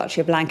to the Duchy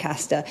of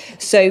Lancaster.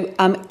 So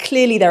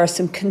clearly there are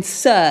some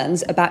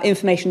concerns about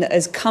information that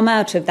has come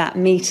out of that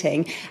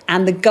meeting,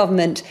 and the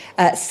government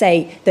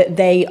say that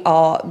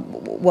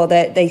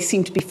they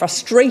seem to be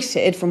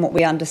frustrated, from what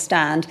we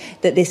understand,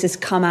 that this has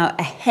come out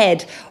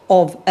ahead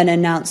of an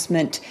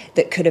announcement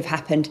that could have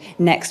happened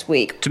next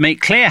week. To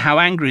make clear how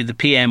angry the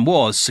PM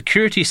was,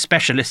 security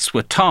specialists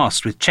were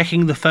tasked with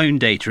checking the phone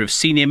data of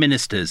senior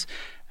ministers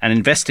and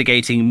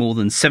investigating more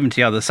than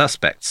 70 other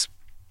suspects.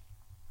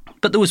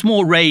 But there was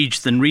more rage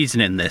than reason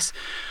in this.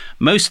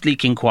 Most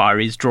leak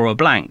inquiries draw a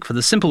blank for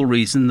the simple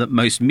reason that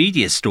most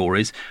media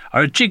stories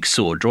are a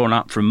jigsaw drawn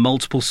up from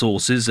multiple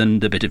sources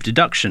and a bit of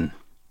deduction.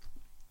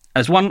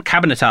 As one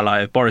cabinet ally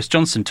of Boris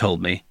Johnson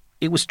told me,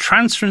 it was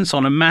transference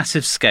on a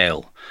massive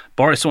scale.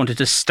 Boris wanted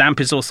to stamp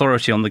his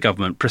authority on the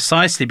government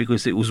precisely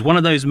because it was one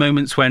of those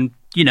moments when,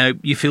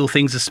 you feel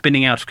things are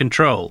spinning out of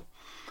control.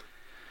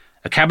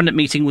 A cabinet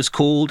meeting was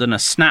called and a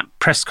snap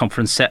press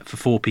conference set for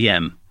 4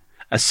 p.m.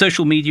 As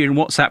social media and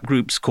WhatsApp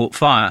groups caught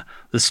fire,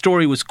 the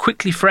story was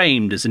quickly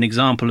framed as an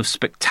example of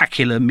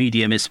spectacular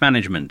media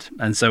mismanagement,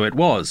 and so it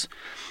was.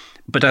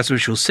 But as we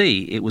shall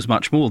see, it was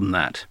much more than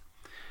that.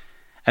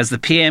 As the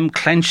PM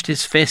clenched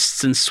his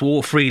fists and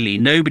swore freely,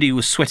 nobody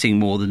was sweating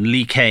more than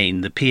Lee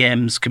Kane, the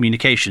PM's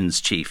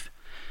communications chief.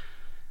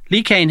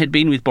 Lee Kane had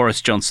been with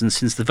Boris Johnson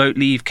since the Vote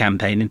Leave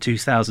campaign in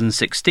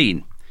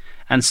 2016,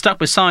 and stuck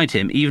beside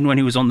him even when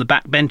he was on the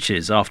back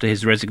benches after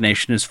his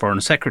resignation as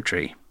Foreign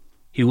Secretary.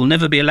 He will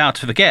never be allowed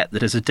to forget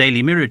that as a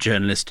Daily Mirror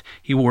journalist,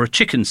 he wore a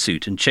chicken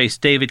suit and chased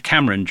David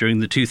Cameron during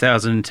the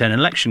 2010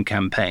 election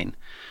campaign.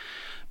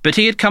 But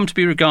he had come to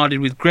be regarded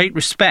with great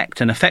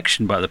respect and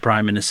affection by the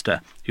Prime Minister,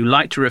 who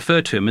liked to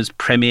refer to him as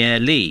Premier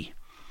Lee.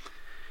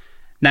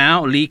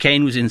 Now, Lee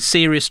Kane was in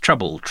serious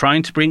trouble,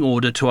 trying to bring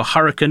order to a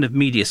hurricane of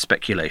media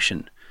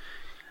speculation.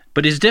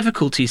 But his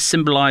difficulties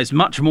symbolised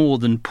much more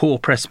than poor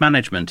press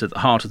management at the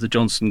heart of the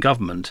Johnson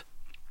government.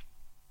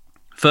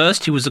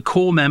 First, he was a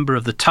core member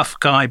of the tough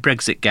guy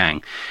Brexit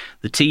gang,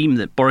 the team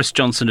that Boris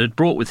Johnson had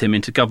brought with him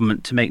into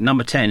government to make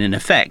Number 10, in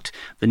effect,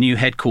 the new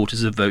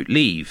headquarters of Vote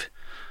Leave.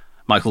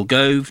 Michael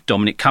Gove,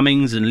 Dominic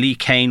Cummings and Lee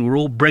Kane were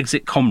all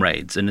Brexit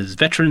comrades, and as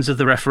veterans of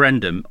the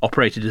referendum,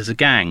 operated as a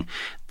gang.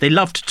 They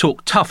loved to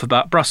talk tough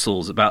about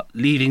Brussels, about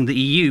leaving the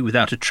EU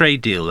without a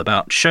trade deal,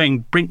 about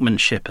showing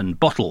brinkmanship and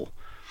bottle.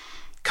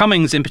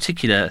 Cummings, in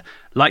particular,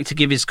 liked to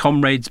give his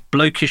comrades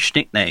blokish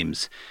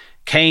nicknames.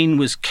 Kane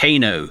was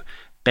Kano.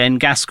 Ben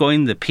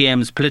Gascoigne, the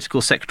PM's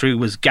political secretary,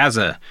 was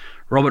Gaza.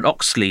 Robert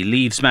Oxley,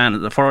 Leave's man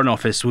at the Foreign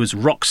Office, was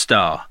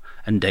Rockstar.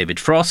 And David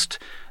Frost,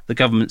 the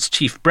government's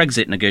chief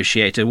Brexit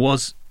negotiator,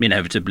 was,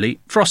 inevitably,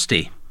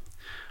 frosty.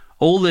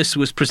 All this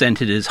was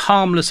presented as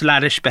harmless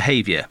laddish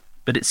behaviour,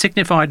 but it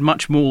signified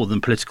much more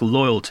than political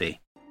loyalty.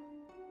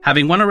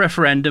 Having won a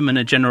referendum and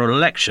a general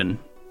election,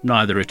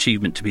 neither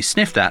achievement to be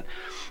sniffed at,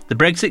 the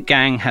Brexit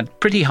gang had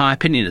pretty high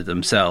opinion of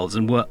themselves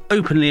and were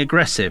openly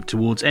aggressive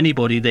towards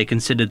anybody they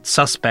considered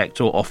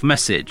suspect or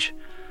off-message.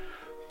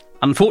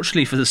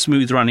 Unfortunately for the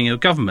smooth running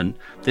of government,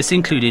 this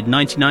included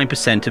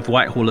 99% of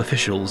Whitehall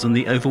officials and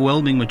the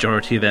overwhelming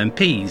majority of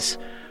MPs.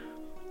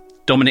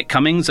 Dominic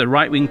Cummings, a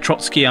right-wing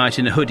Trotskyite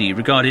in a hoodie,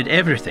 regarded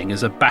everything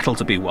as a battle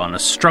to be won, a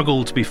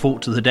struggle to be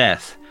fought to the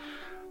death.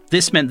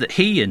 This meant that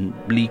he, and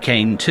Lee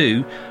Cain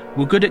too,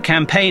 were good at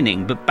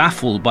campaigning but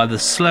baffled by the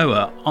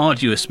slower,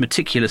 arduous,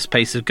 meticulous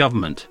pace of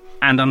government.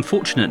 And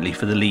unfortunately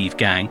for the Leave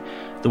gang,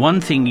 the one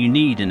thing you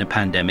need in a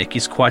pandemic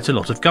is quite a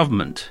lot of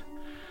government.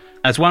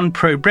 As one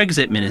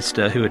pro-Brexit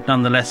minister who had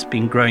nonetheless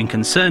been growing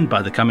concerned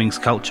by the Cummings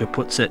culture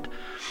puts it,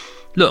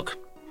 "Look,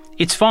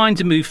 it's fine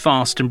to move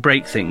fast and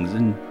break things,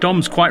 and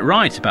Dom's quite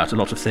right about a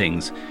lot of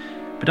things.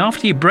 But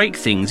after you break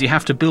things, you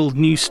have to build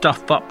new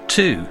stuff up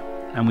too.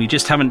 And we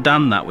just haven't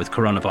done that with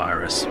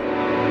coronavirus."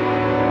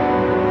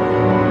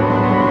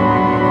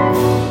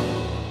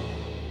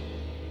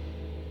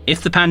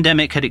 If the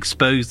pandemic had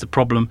exposed the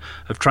problem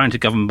of trying to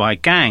govern by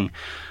gang,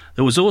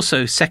 there was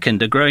also,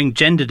 second, a growing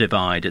gender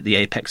divide at the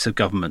apex of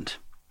government.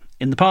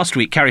 In the past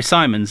week, Carrie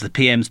Simons, the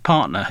PM's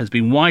partner, has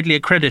been widely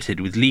accredited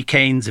with Lee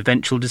Cain's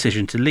eventual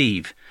decision to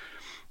leave.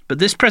 But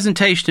this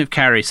presentation of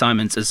Carrie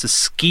Simons as a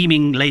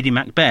scheming Lady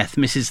Macbeth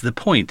misses the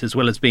point, as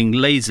well as being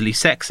lazily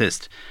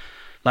sexist.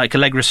 Like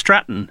Allegra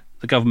Stratton,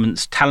 the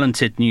government's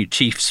talented new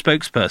chief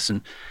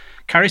spokesperson,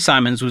 Carrie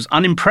Simons was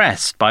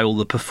unimpressed by all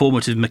the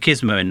performative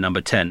machismo in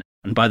Number 10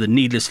 and by the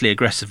needlessly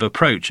aggressive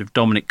approach of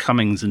Dominic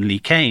Cummings and Lee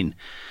Cain.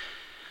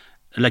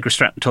 Allegra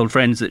Stratton told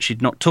friends that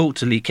she'd not talked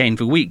to Lee Cain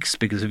for weeks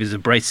because of his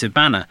abrasive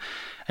manner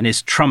and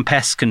his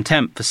Trump-esque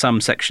contempt for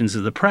some sections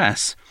of the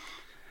press.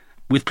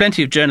 With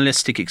plenty of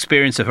journalistic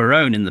experience of her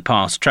own in the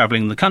past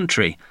travelling the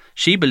country,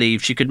 she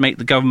believed she could make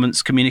the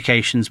government's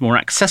communications more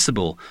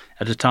accessible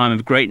at a time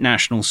of great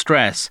national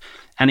stress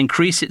and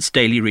increase its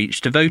daily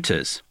reach to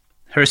voters.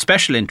 Her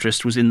special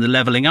interest was in the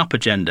levelling up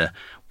agenda,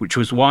 which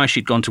was why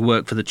she'd gone to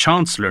work for the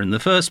Chancellor in the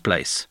first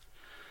place.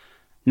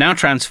 Now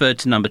transferred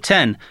to Number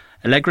 10,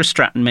 Allegra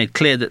Stratton made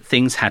clear that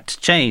things had to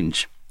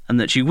change, and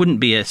that she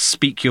wouldn't be a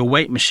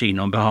speak-your-weight machine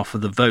on behalf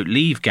of the Vote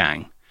Leave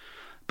gang.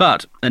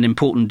 But, an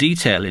important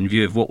detail in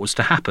view of what was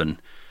to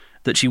happen,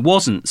 that she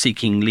wasn't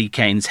seeking Lee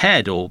Cain's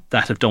head or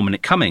that of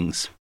Dominic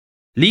Cummings.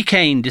 Lee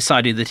Cain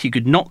decided that he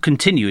could not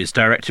continue as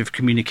Director of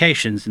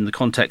Communications in the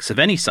context of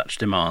any such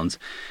demands,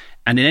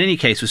 and in any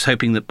case was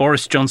hoping that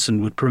Boris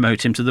Johnson would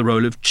promote him to the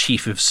role of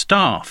Chief of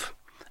Staff,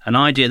 an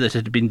idea that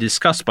had been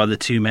discussed by the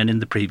two men in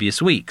the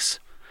previous weeks.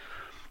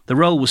 The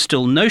role was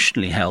still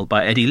notionally held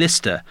by Eddie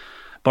Lister,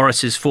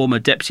 Boris's former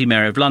Deputy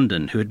Mayor of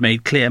London, who had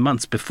made clear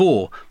months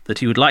before that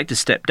he would like to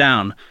step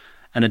down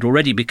and had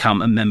already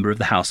become a member of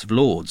the House of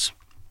Lords.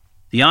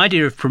 The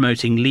idea of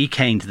promoting Lee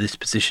Cain to this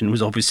position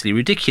was obviously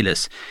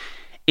ridiculous.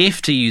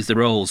 If, to use the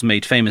roles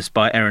made famous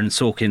by Aaron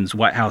Sorkin's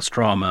White House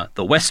drama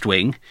The West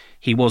Wing,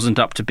 he wasn't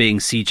up to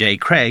being C.J.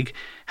 Craig,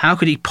 how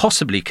could he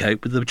possibly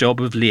cope with the job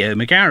of Leo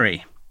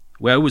McGarry?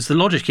 Where was the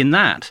logic in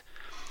that?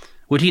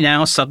 Would he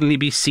now suddenly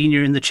be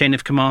senior in the chain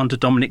of command to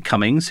Dominic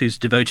Cummings, whose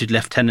devoted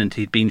lieutenant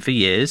he'd been for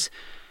years?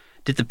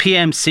 Did the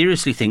PM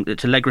seriously think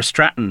that Allegra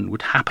Stratton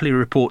would happily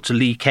report to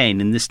Lee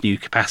Cain in this new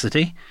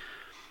capacity?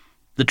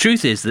 The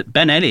truth is that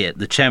Ben Elliott,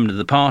 the chairman of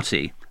the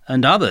party,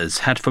 and others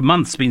had for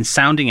months been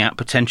sounding out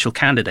potential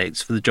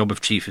candidates for the job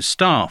of Chief of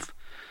Staff.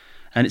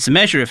 And it's a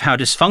measure of how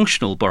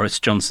dysfunctional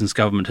Boris Johnson's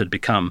government had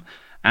become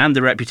and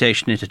the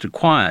reputation it had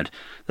acquired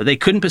that they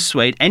couldn't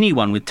persuade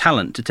anyone with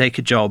talent to take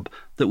a job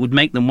that would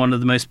make them one of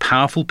the most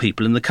powerful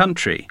people in the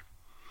country.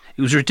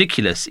 It was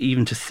ridiculous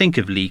even to think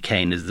of Lee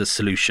Cain as the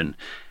solution,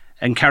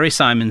 and Carrie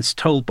Simons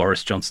told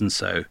Boris Johnson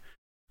so.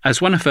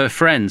 As one of her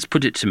friends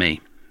put it to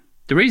me,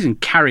 the reason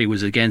Carrie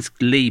was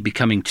against Lee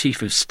becoming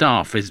Chief of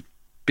Staff is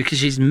because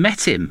she's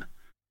met him.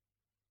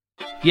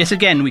 Yet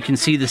again, we can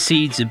see the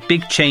seeds of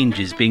big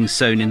changes being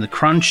sown in the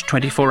crunched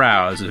 24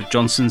 hours of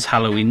Johnson's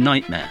Halloween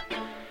nightmare.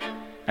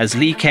 As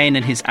Lee Cain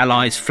and his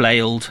allies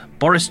flailed,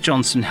 Boris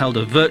Johnson held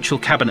a virtual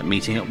cabinet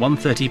meeting at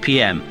 1:30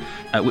 p.m,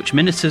 at which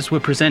ministers were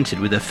presented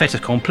with a fait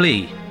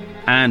accompli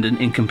and an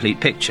incomplete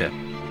picture.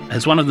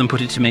 As one of them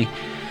put it to me,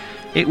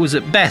 it was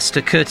at best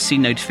a courtesy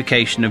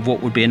notification of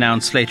what would be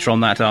announced later on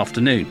that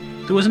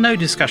afternoon. There was no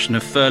discussion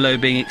of furlough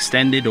being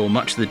extended or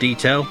much of the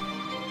detail.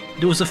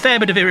 There was a fair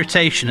bit of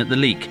irritation at the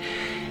leak.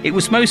 It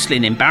was mostly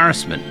an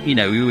embarrassment.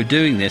 We were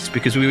doing this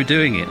because we were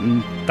doing it,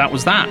 and that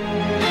was that.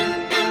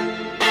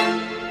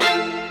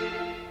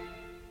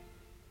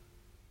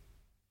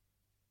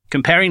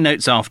 Comparing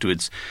notes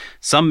afterwards,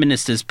 some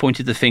ministers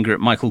pointed the finger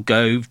at Michael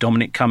Gove,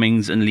 Dominic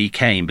Cummings and Lee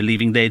Cain,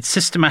 believing they had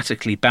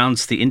systematically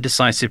bounced the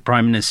indecisive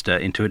Prime Minister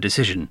into a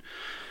decision.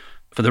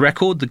 For the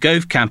record, the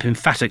Gove camp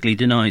emphatically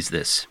denies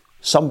this.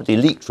 Somebody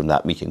leaked from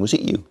that meeting. Was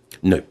it you?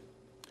 No. Do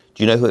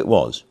you know who it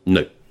was?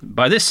 No.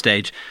 By this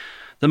stage,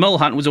 the mole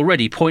hunt was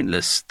already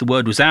pointless. The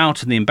word was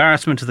out and the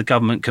embarrassment of the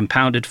government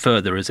compounded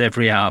further as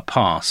every hour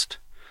passed.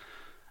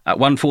 At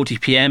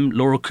 1:40 p.m,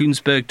 Laura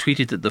Kuenssberg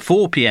tweeted that the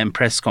 4 p.m.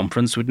 press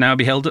conference would now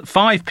be held at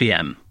 5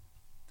 p.m.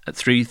 At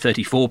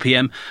 3:34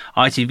 p.m,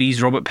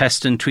 ITV's Robert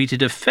Peston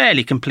tweeted a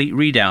fairly complete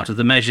readout of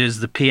the measures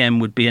the PM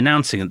would be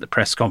announcing at the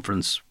press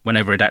conference,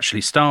 whenever it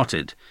actually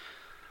started.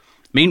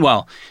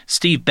 Meanwhile,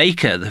 Steve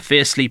Baker, the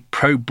fiercely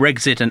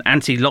pro-Brexit and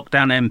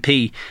anti-lockdown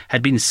MP,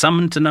 had been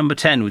summoned to Number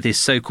 10 with his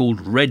so-called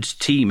red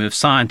team of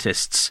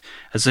scientists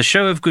as a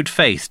show of good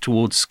faith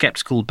towards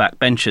sceptical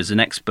backbenchers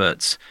and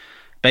experts.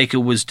 Baker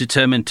was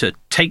determined to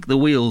take the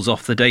wheels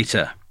off the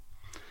data.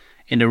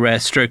 In a rare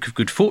stroke of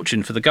good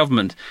fortune for the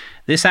government,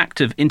 this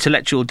act of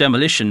intellectual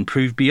demolition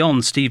proved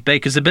beyond Steve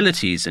Baker's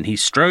abilities, and he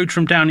strode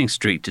from Downing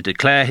Street to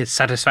declare his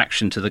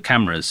satisfaction to the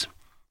cameras.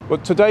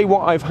 But today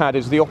what I've had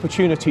is the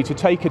opportunity to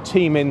take a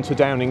team into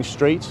Downing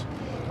Street.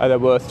 There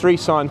were 3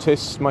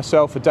 scientists,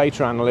 myself, a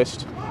data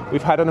analyst.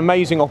 We've had an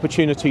amazing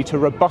opportunity to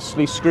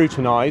robustly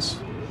scrutinise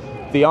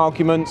the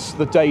arguments,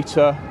 the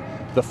data,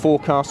 the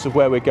forecasts of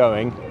where we're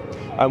going.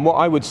 And what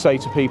I would say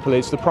to people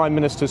is the Prime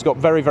Minister's got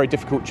very, very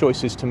difficult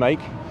choices to make.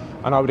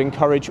 And I would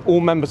encourage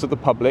all members of the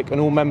public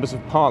and all members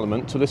of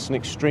Parliament to listen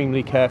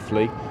extremely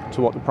carefully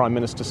to what the Prime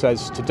Minister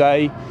says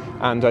today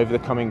and over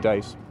the coming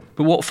days.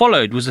 But what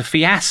followed was a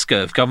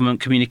fiasco of government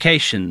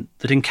communication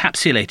that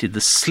encapsulated the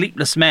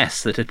sleepless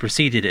mess that had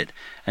preceded it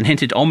and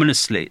hinted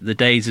ominously at the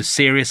days of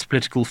serious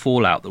political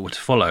fallout that were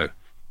to follow.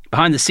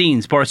 Behind the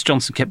scenes, Boris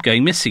Johnson kept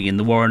going missing in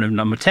the warren of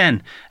Number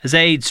 10 as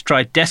aides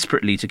tried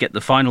desperately to get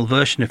the final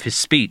version of his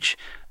speech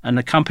and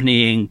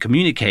accompanying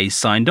communiques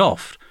signed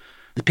off.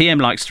 The PM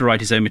likes to write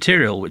his own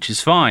material, which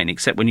is fine,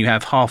 except when you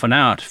have half an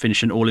hour to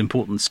finish an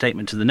all-important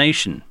statement to the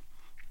nation.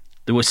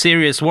 There were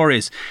serious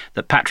worries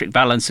that Patrick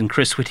Vallance and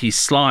Chris Whitty's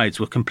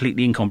slides were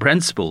completely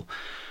incomprehensible.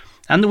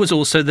 And there was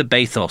also the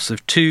bathos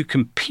of 2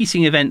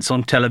 competing events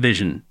on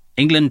television.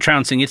 England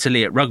trouncing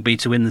Italy at rugby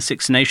to win the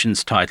Six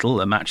Nations title,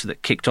 a match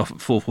that kicked off at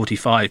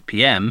 4:45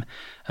 p.m.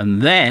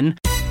 And then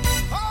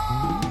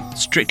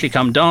Strictly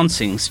Come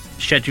Dancing's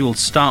scheduled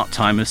start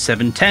time of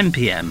 7:10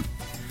 p.m.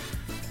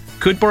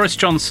 Could Boris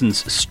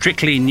Johnson's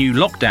Strictly New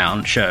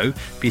Lockdown show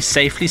be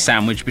safely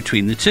sandwiched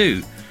between the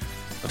two?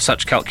 Of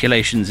such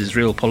calculations is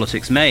real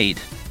politics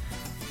made.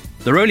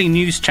 The rolling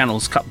news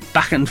channels cut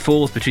back and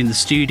forth between the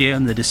studio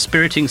and the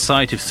dispiriting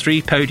sight of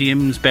 3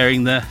 podiums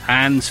bearing the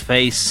Hands,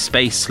 Face,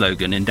 Space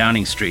slogan in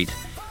Downing Street.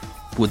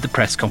 Would the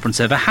press conference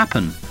ever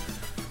happen?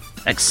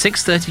 At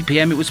 6:30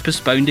 p.m. it was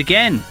postponed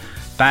again.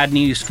 Bad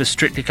news for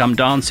Strictly Come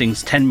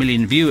Dancing's 10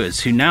 million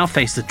viewers who now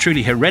face the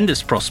truly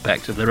horrendous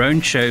prospect of their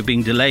own show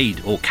being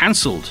delayed or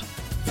cancelled.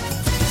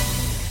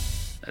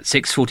 At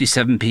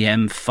 6:47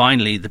 p.m,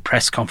 finally the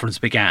press conference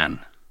began.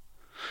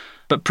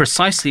 But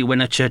precisely when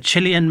a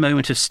Churchillian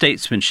moment of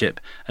statesmanship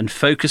and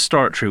focused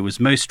oratory was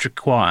most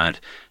required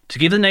to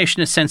give the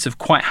nation a sense of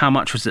quite how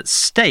much was at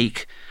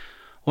stake,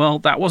 well,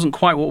 that wasn't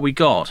quite what we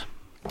got.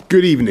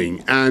 Good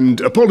evening,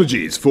 and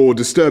apologies for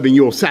disturbing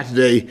your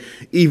Saturday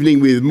evening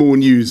with more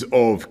news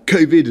of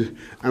COVID,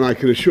 and I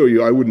can assure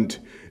you I wouldn't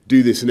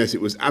do this unless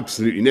it was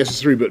absolutely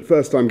necessary. But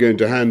first I'm going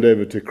to hand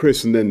over to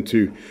Chris and then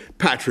to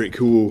Patrick,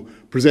 who will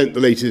present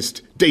the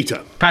latest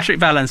data. Patrick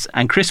Vallance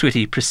and Chris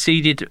Whitty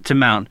proceeded to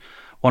mount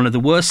one of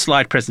the worst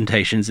slide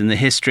presentations in the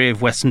history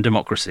of Western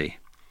democracy.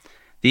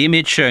 The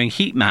image showing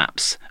heat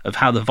maps of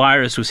how the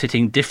virus was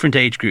hitting different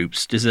age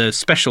groups deserves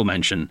special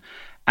mention,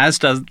 as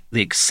does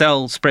the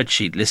Excel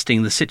spreadsheet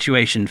listing the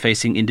situation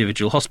facing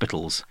individual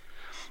hospitals.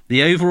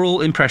 The overall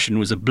impression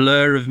was a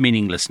blur of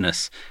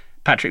meaninglessness.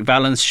 Patrick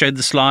Vallance showed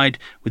the slide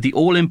with the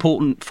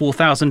all-important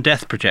 4,000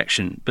 death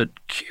projection, but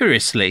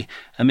curiously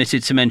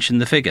omitted to mention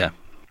the figure.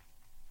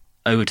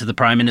 Over to the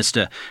Prime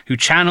Minister, who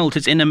channelled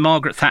his inner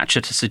Margaret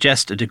Thatcher to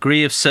suggest a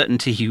degree of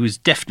certainty he was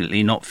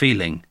definitely not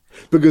feeling.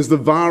 Because the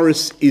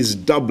virus is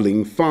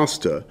doubling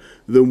faster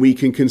than we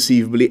can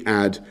conceivably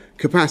add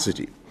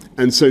capacity.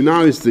 And so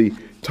now is the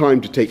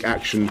time to take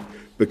action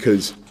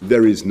because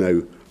there is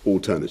no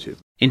alternative.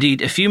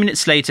 Indeed, a few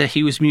minutes later,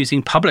 he was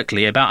musing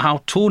publicly about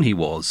how torn he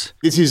was.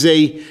 This is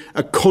a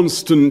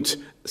constant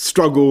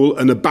struggle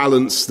and a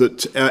balance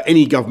that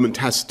any government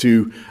has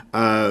to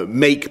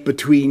make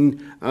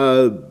between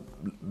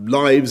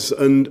lives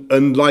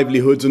and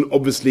livelihoods, and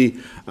obviously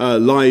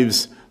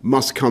lives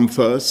must come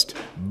first,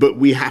 but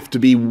we have to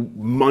be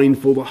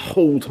mindful the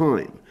whole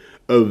time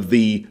of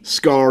the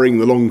scarring,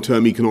 the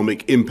long-term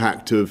economic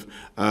impact of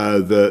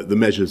the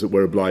measures that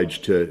we're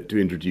obliged to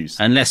introduce.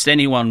 And lest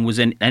anyone was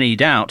in any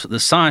doubt, the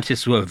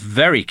scientists were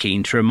very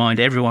keen to remind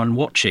everyone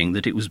watching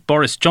that it was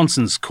Boris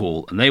Johnson's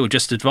call and they were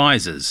just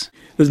advisors.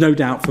 There's no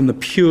doubt from the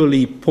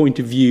purely point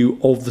of view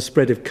of the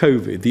spread of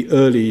COVID, the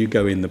earlier you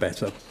go in, the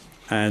better.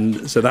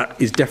 And so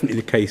that is definitely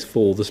the case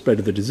for the spread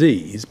of the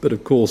disease. But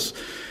of course,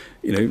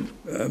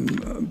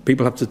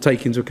 people have to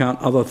take into account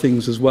other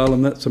things as well,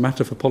 and that's a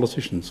matter for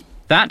politicians.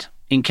 That,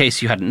 in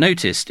case you hadn't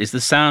noticed, is the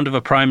sound of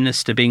a Prime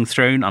Minister being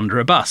thrown under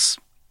a bus.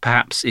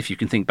 Perhaps, if you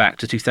can think back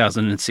to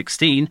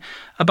 2016,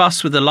 a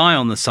bus with a lie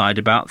on the side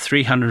about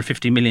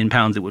 £350 million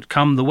that would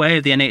come the way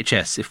of the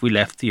NHS if we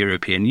left the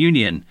European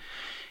Union.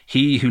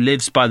 He who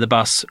lives by the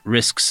bus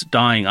risks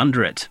dying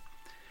under it.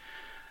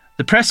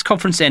 The press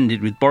conference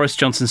ended with Boris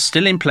Johnson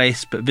still in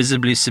place but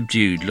visibly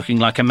subdued, looking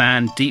like a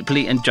man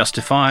deeply and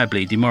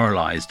justifiably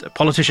demoralised, a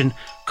politician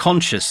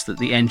conscious that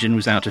the engine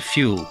was out of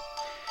fuel.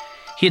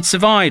 He had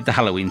survived the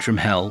Halloween from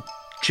hell,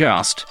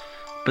 just,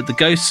 but the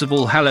ghosts of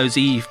All Hallows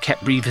Eve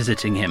kept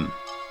revisiting him.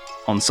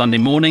 On Sunday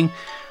morning,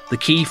 the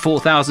key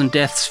 4,000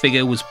 deaths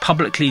figure was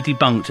publicly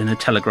debunked in a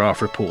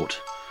Telegraph report.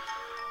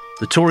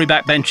 The Tory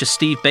backbencher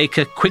Steve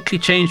Baker quickly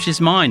changed his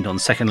mind on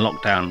second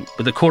lockdown,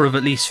 with a core of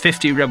at least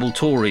 50 rebel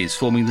Tories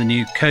forming the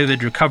new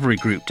COVID recovery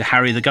group to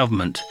harry the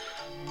government.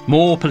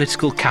 More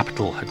political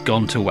capital had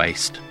gone to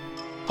waste.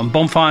 On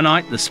bonfire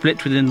night, the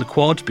split within the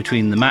Quad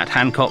between the Matt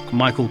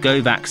Hancock-Michael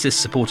Gove axis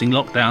supporting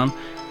lockdown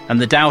and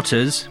the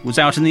doubters was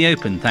out in the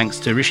open thanks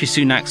to Rishi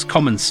Sunak's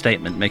Commons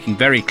statement making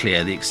very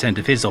clear the extent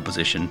of his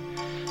opposition.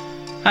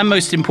 And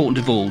most important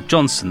of all,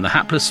 Johnson, the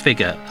hapless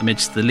figure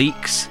amidst the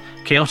leaks,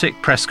 chaotic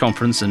press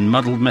conference and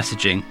muddled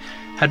messaging,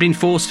 had been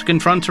forced to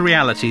confront a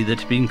reality that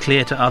had been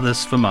clear to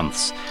others for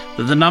months,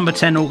 that the Number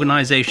 10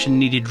 organisation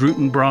needed root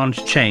and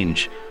branch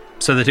change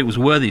so that it was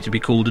worthy to be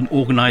called an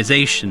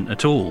organisation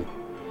at all.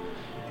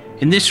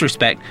 In this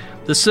respect,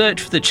 the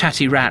search for the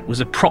chatty rat was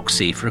a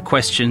proxy for a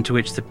question to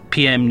which the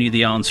PM knew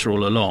the answer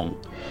all along.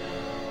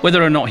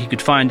 Whether or not he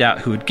could find out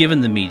who had given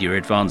the media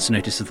advance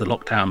notice of the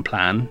lockdown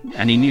plan,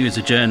 and he knew as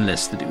a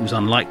journalist that it was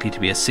unlikely to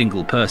be a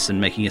single person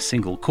making a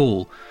single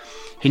call,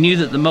 he knew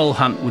that the mole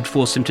hunt would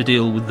force him to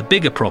deal with the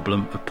bigger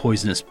problem of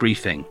poisonous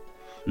briefing.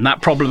 And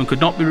that problem could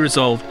not be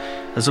resolved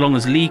as long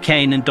as Lee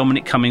Kane and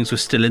Dominic Cummings were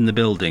still in the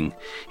building,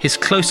 his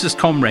closest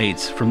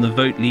comrades from the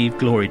Vote Leave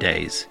glory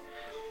days.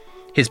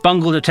 His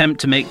bungled attempt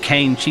to make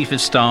Kane Chief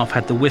of Staff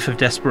had the whiff of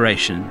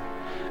desperation,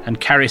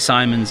 and Carrie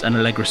Simons and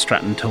Allegra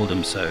Stratton told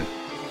him so.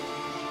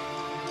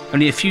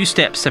 Only a few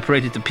steps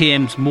separated the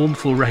PM's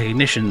mournful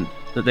recognition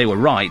that they were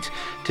right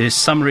to his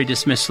summary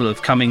dismissal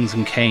of Cummings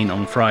and Kane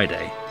on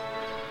Friday.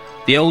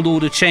 The old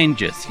order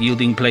changeth,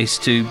 yielding place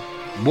to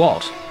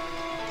what?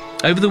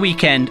 Over the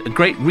weekend, a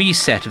great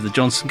reset of the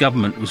Johnson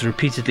government was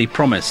repeatedly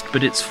promised,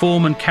 but its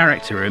form and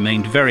character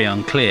remained very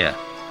unclear.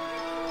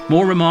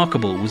 More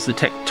remarkable was the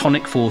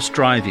tectonic force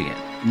driving it,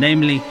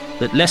 namely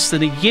that less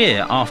than a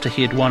year after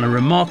he had won a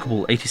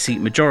remarkable 80-seat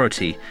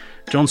majority,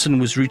 Johnson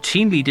was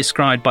routinely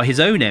described by his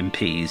own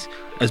MPs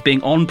as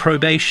being on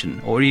probation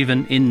or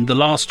even in the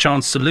last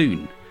chance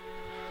saloon.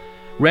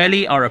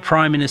 Rarely are a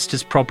Prime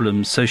Minister's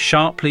problems so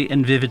sharply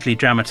and vividly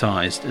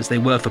dramatised as they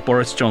were for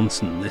Boris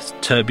Johnson this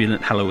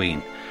turbulent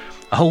Halloween.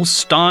 A whole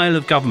style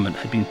of government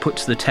had been put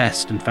to the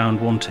test and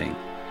found wanting.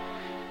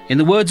 In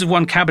the words of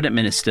one cabinet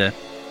minister,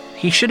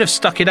 he should have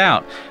stuck it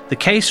out. The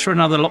case for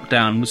another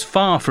lockdown was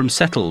far from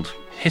settled.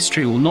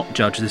 History will not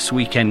judge this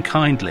weekend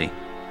kindly.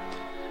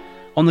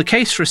 On the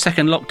case for a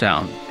second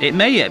lockdown, it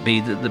may yet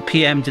be that the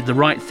PM did the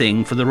right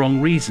thing for the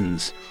wrong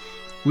reasons.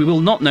 We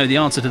will not know the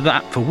answer to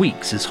that for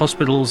weeks as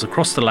hospitals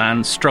across the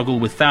land struggle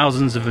with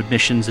thousands of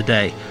admissions a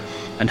day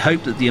and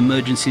hope that the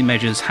emergency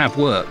measures have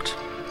worked.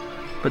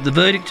 But the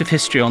verdict of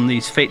history on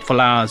these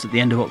fateful hours at the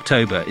end of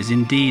October is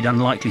indeed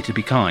unlikely to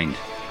be kind.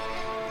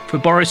 For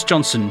Boris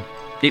Johnson,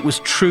 it was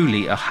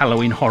truly a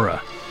Halloween horror,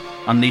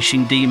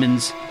 unleashing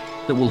demons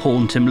that will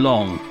haunt him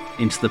long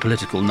into the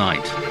political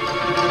night.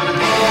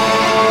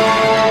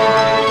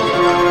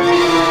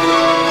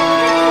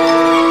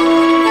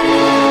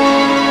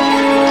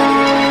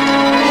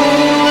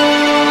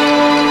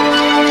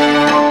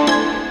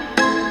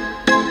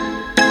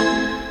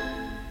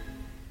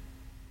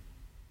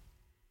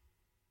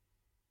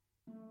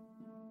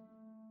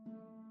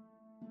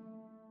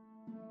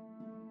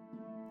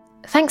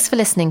 Thanks for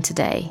listening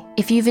today.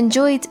 If you've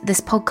enjoyed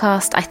this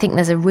podcast, I think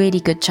there's a really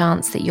good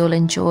chance that you'll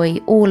enjoy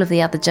all of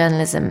the other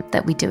journalism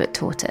that we do at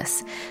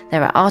Tortoise.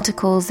 There are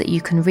articles that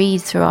you can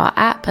read through our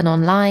app and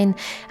online,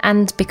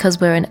 and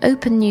because we're an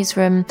open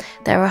newsroom,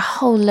 there are a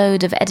whole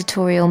load of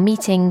editorial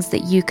meetings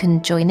that you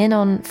can join in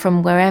on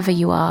from wherever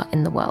you are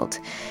in the world.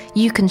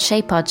 You can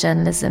shape our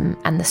journalism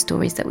and the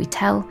stories that we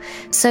tell.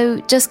 So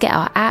just get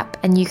our app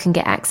and you can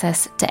get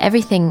access to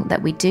everything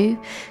that we do.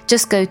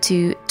 Just go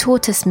to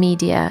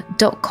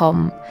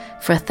tortoisemedia.com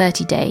for a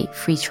 30-day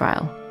free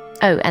trial.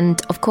 Oh,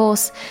 and of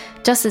course,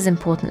 just as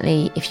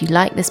importantly, if you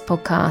like this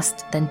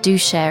podcast, then do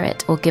share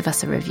it or give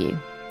us a review.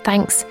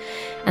 Thanks,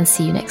 and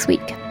see you next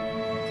week.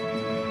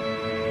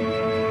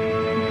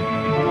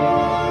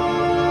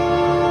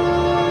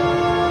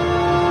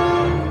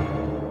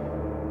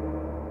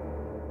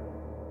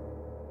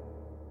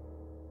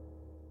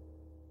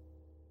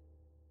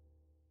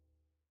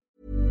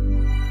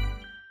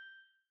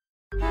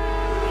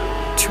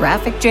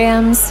 Traffic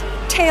jams,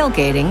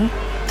 tailgating,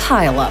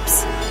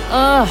 pile-ups.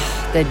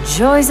 Ugh, the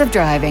joys of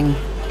driving.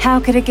 How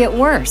could it get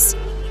worse?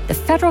 The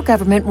federal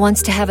government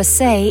wants to have a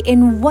say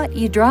in what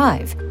you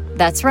drive.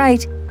 That's right.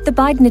 The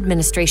Biden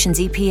administration's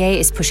EPA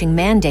is pushing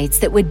mandates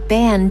that would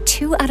ban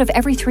 2 out of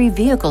every 3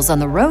 vehicles on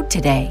the road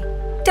today.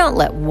 Don't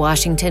let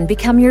Washington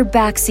become your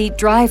backseat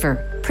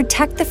driver.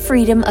 Protect the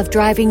freedom of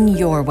driving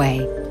your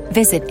way.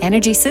 Visit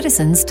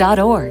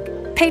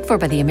EnergyCitizens.org. Paid for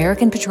by the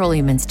American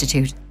Petroleum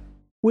Institute.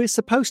 We're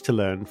supposed to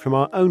learn from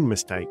our own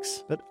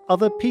mistakes, but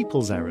other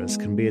people's errors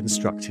can be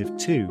instructive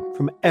too.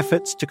 From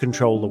efforts to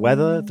control the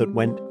weather that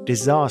went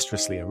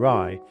disastrously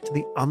awry, to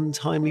the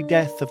untimely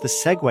death of the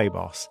Segway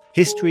boss,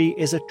 history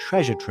is a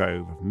treasure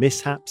trove of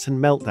mishaps and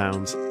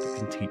meltdowns that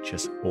can teach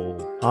us all.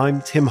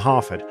 I'm Tim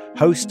Harford,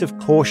 host of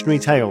Cautionary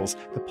Tales,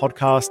 the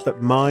podcast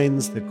that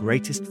mines the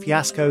greatest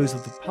fiascos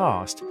of the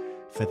past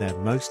for their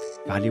most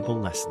valuable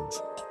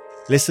lessons.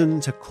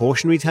 Listen to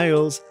Cautionary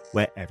Tales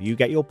wherever you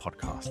get your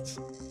podcasts.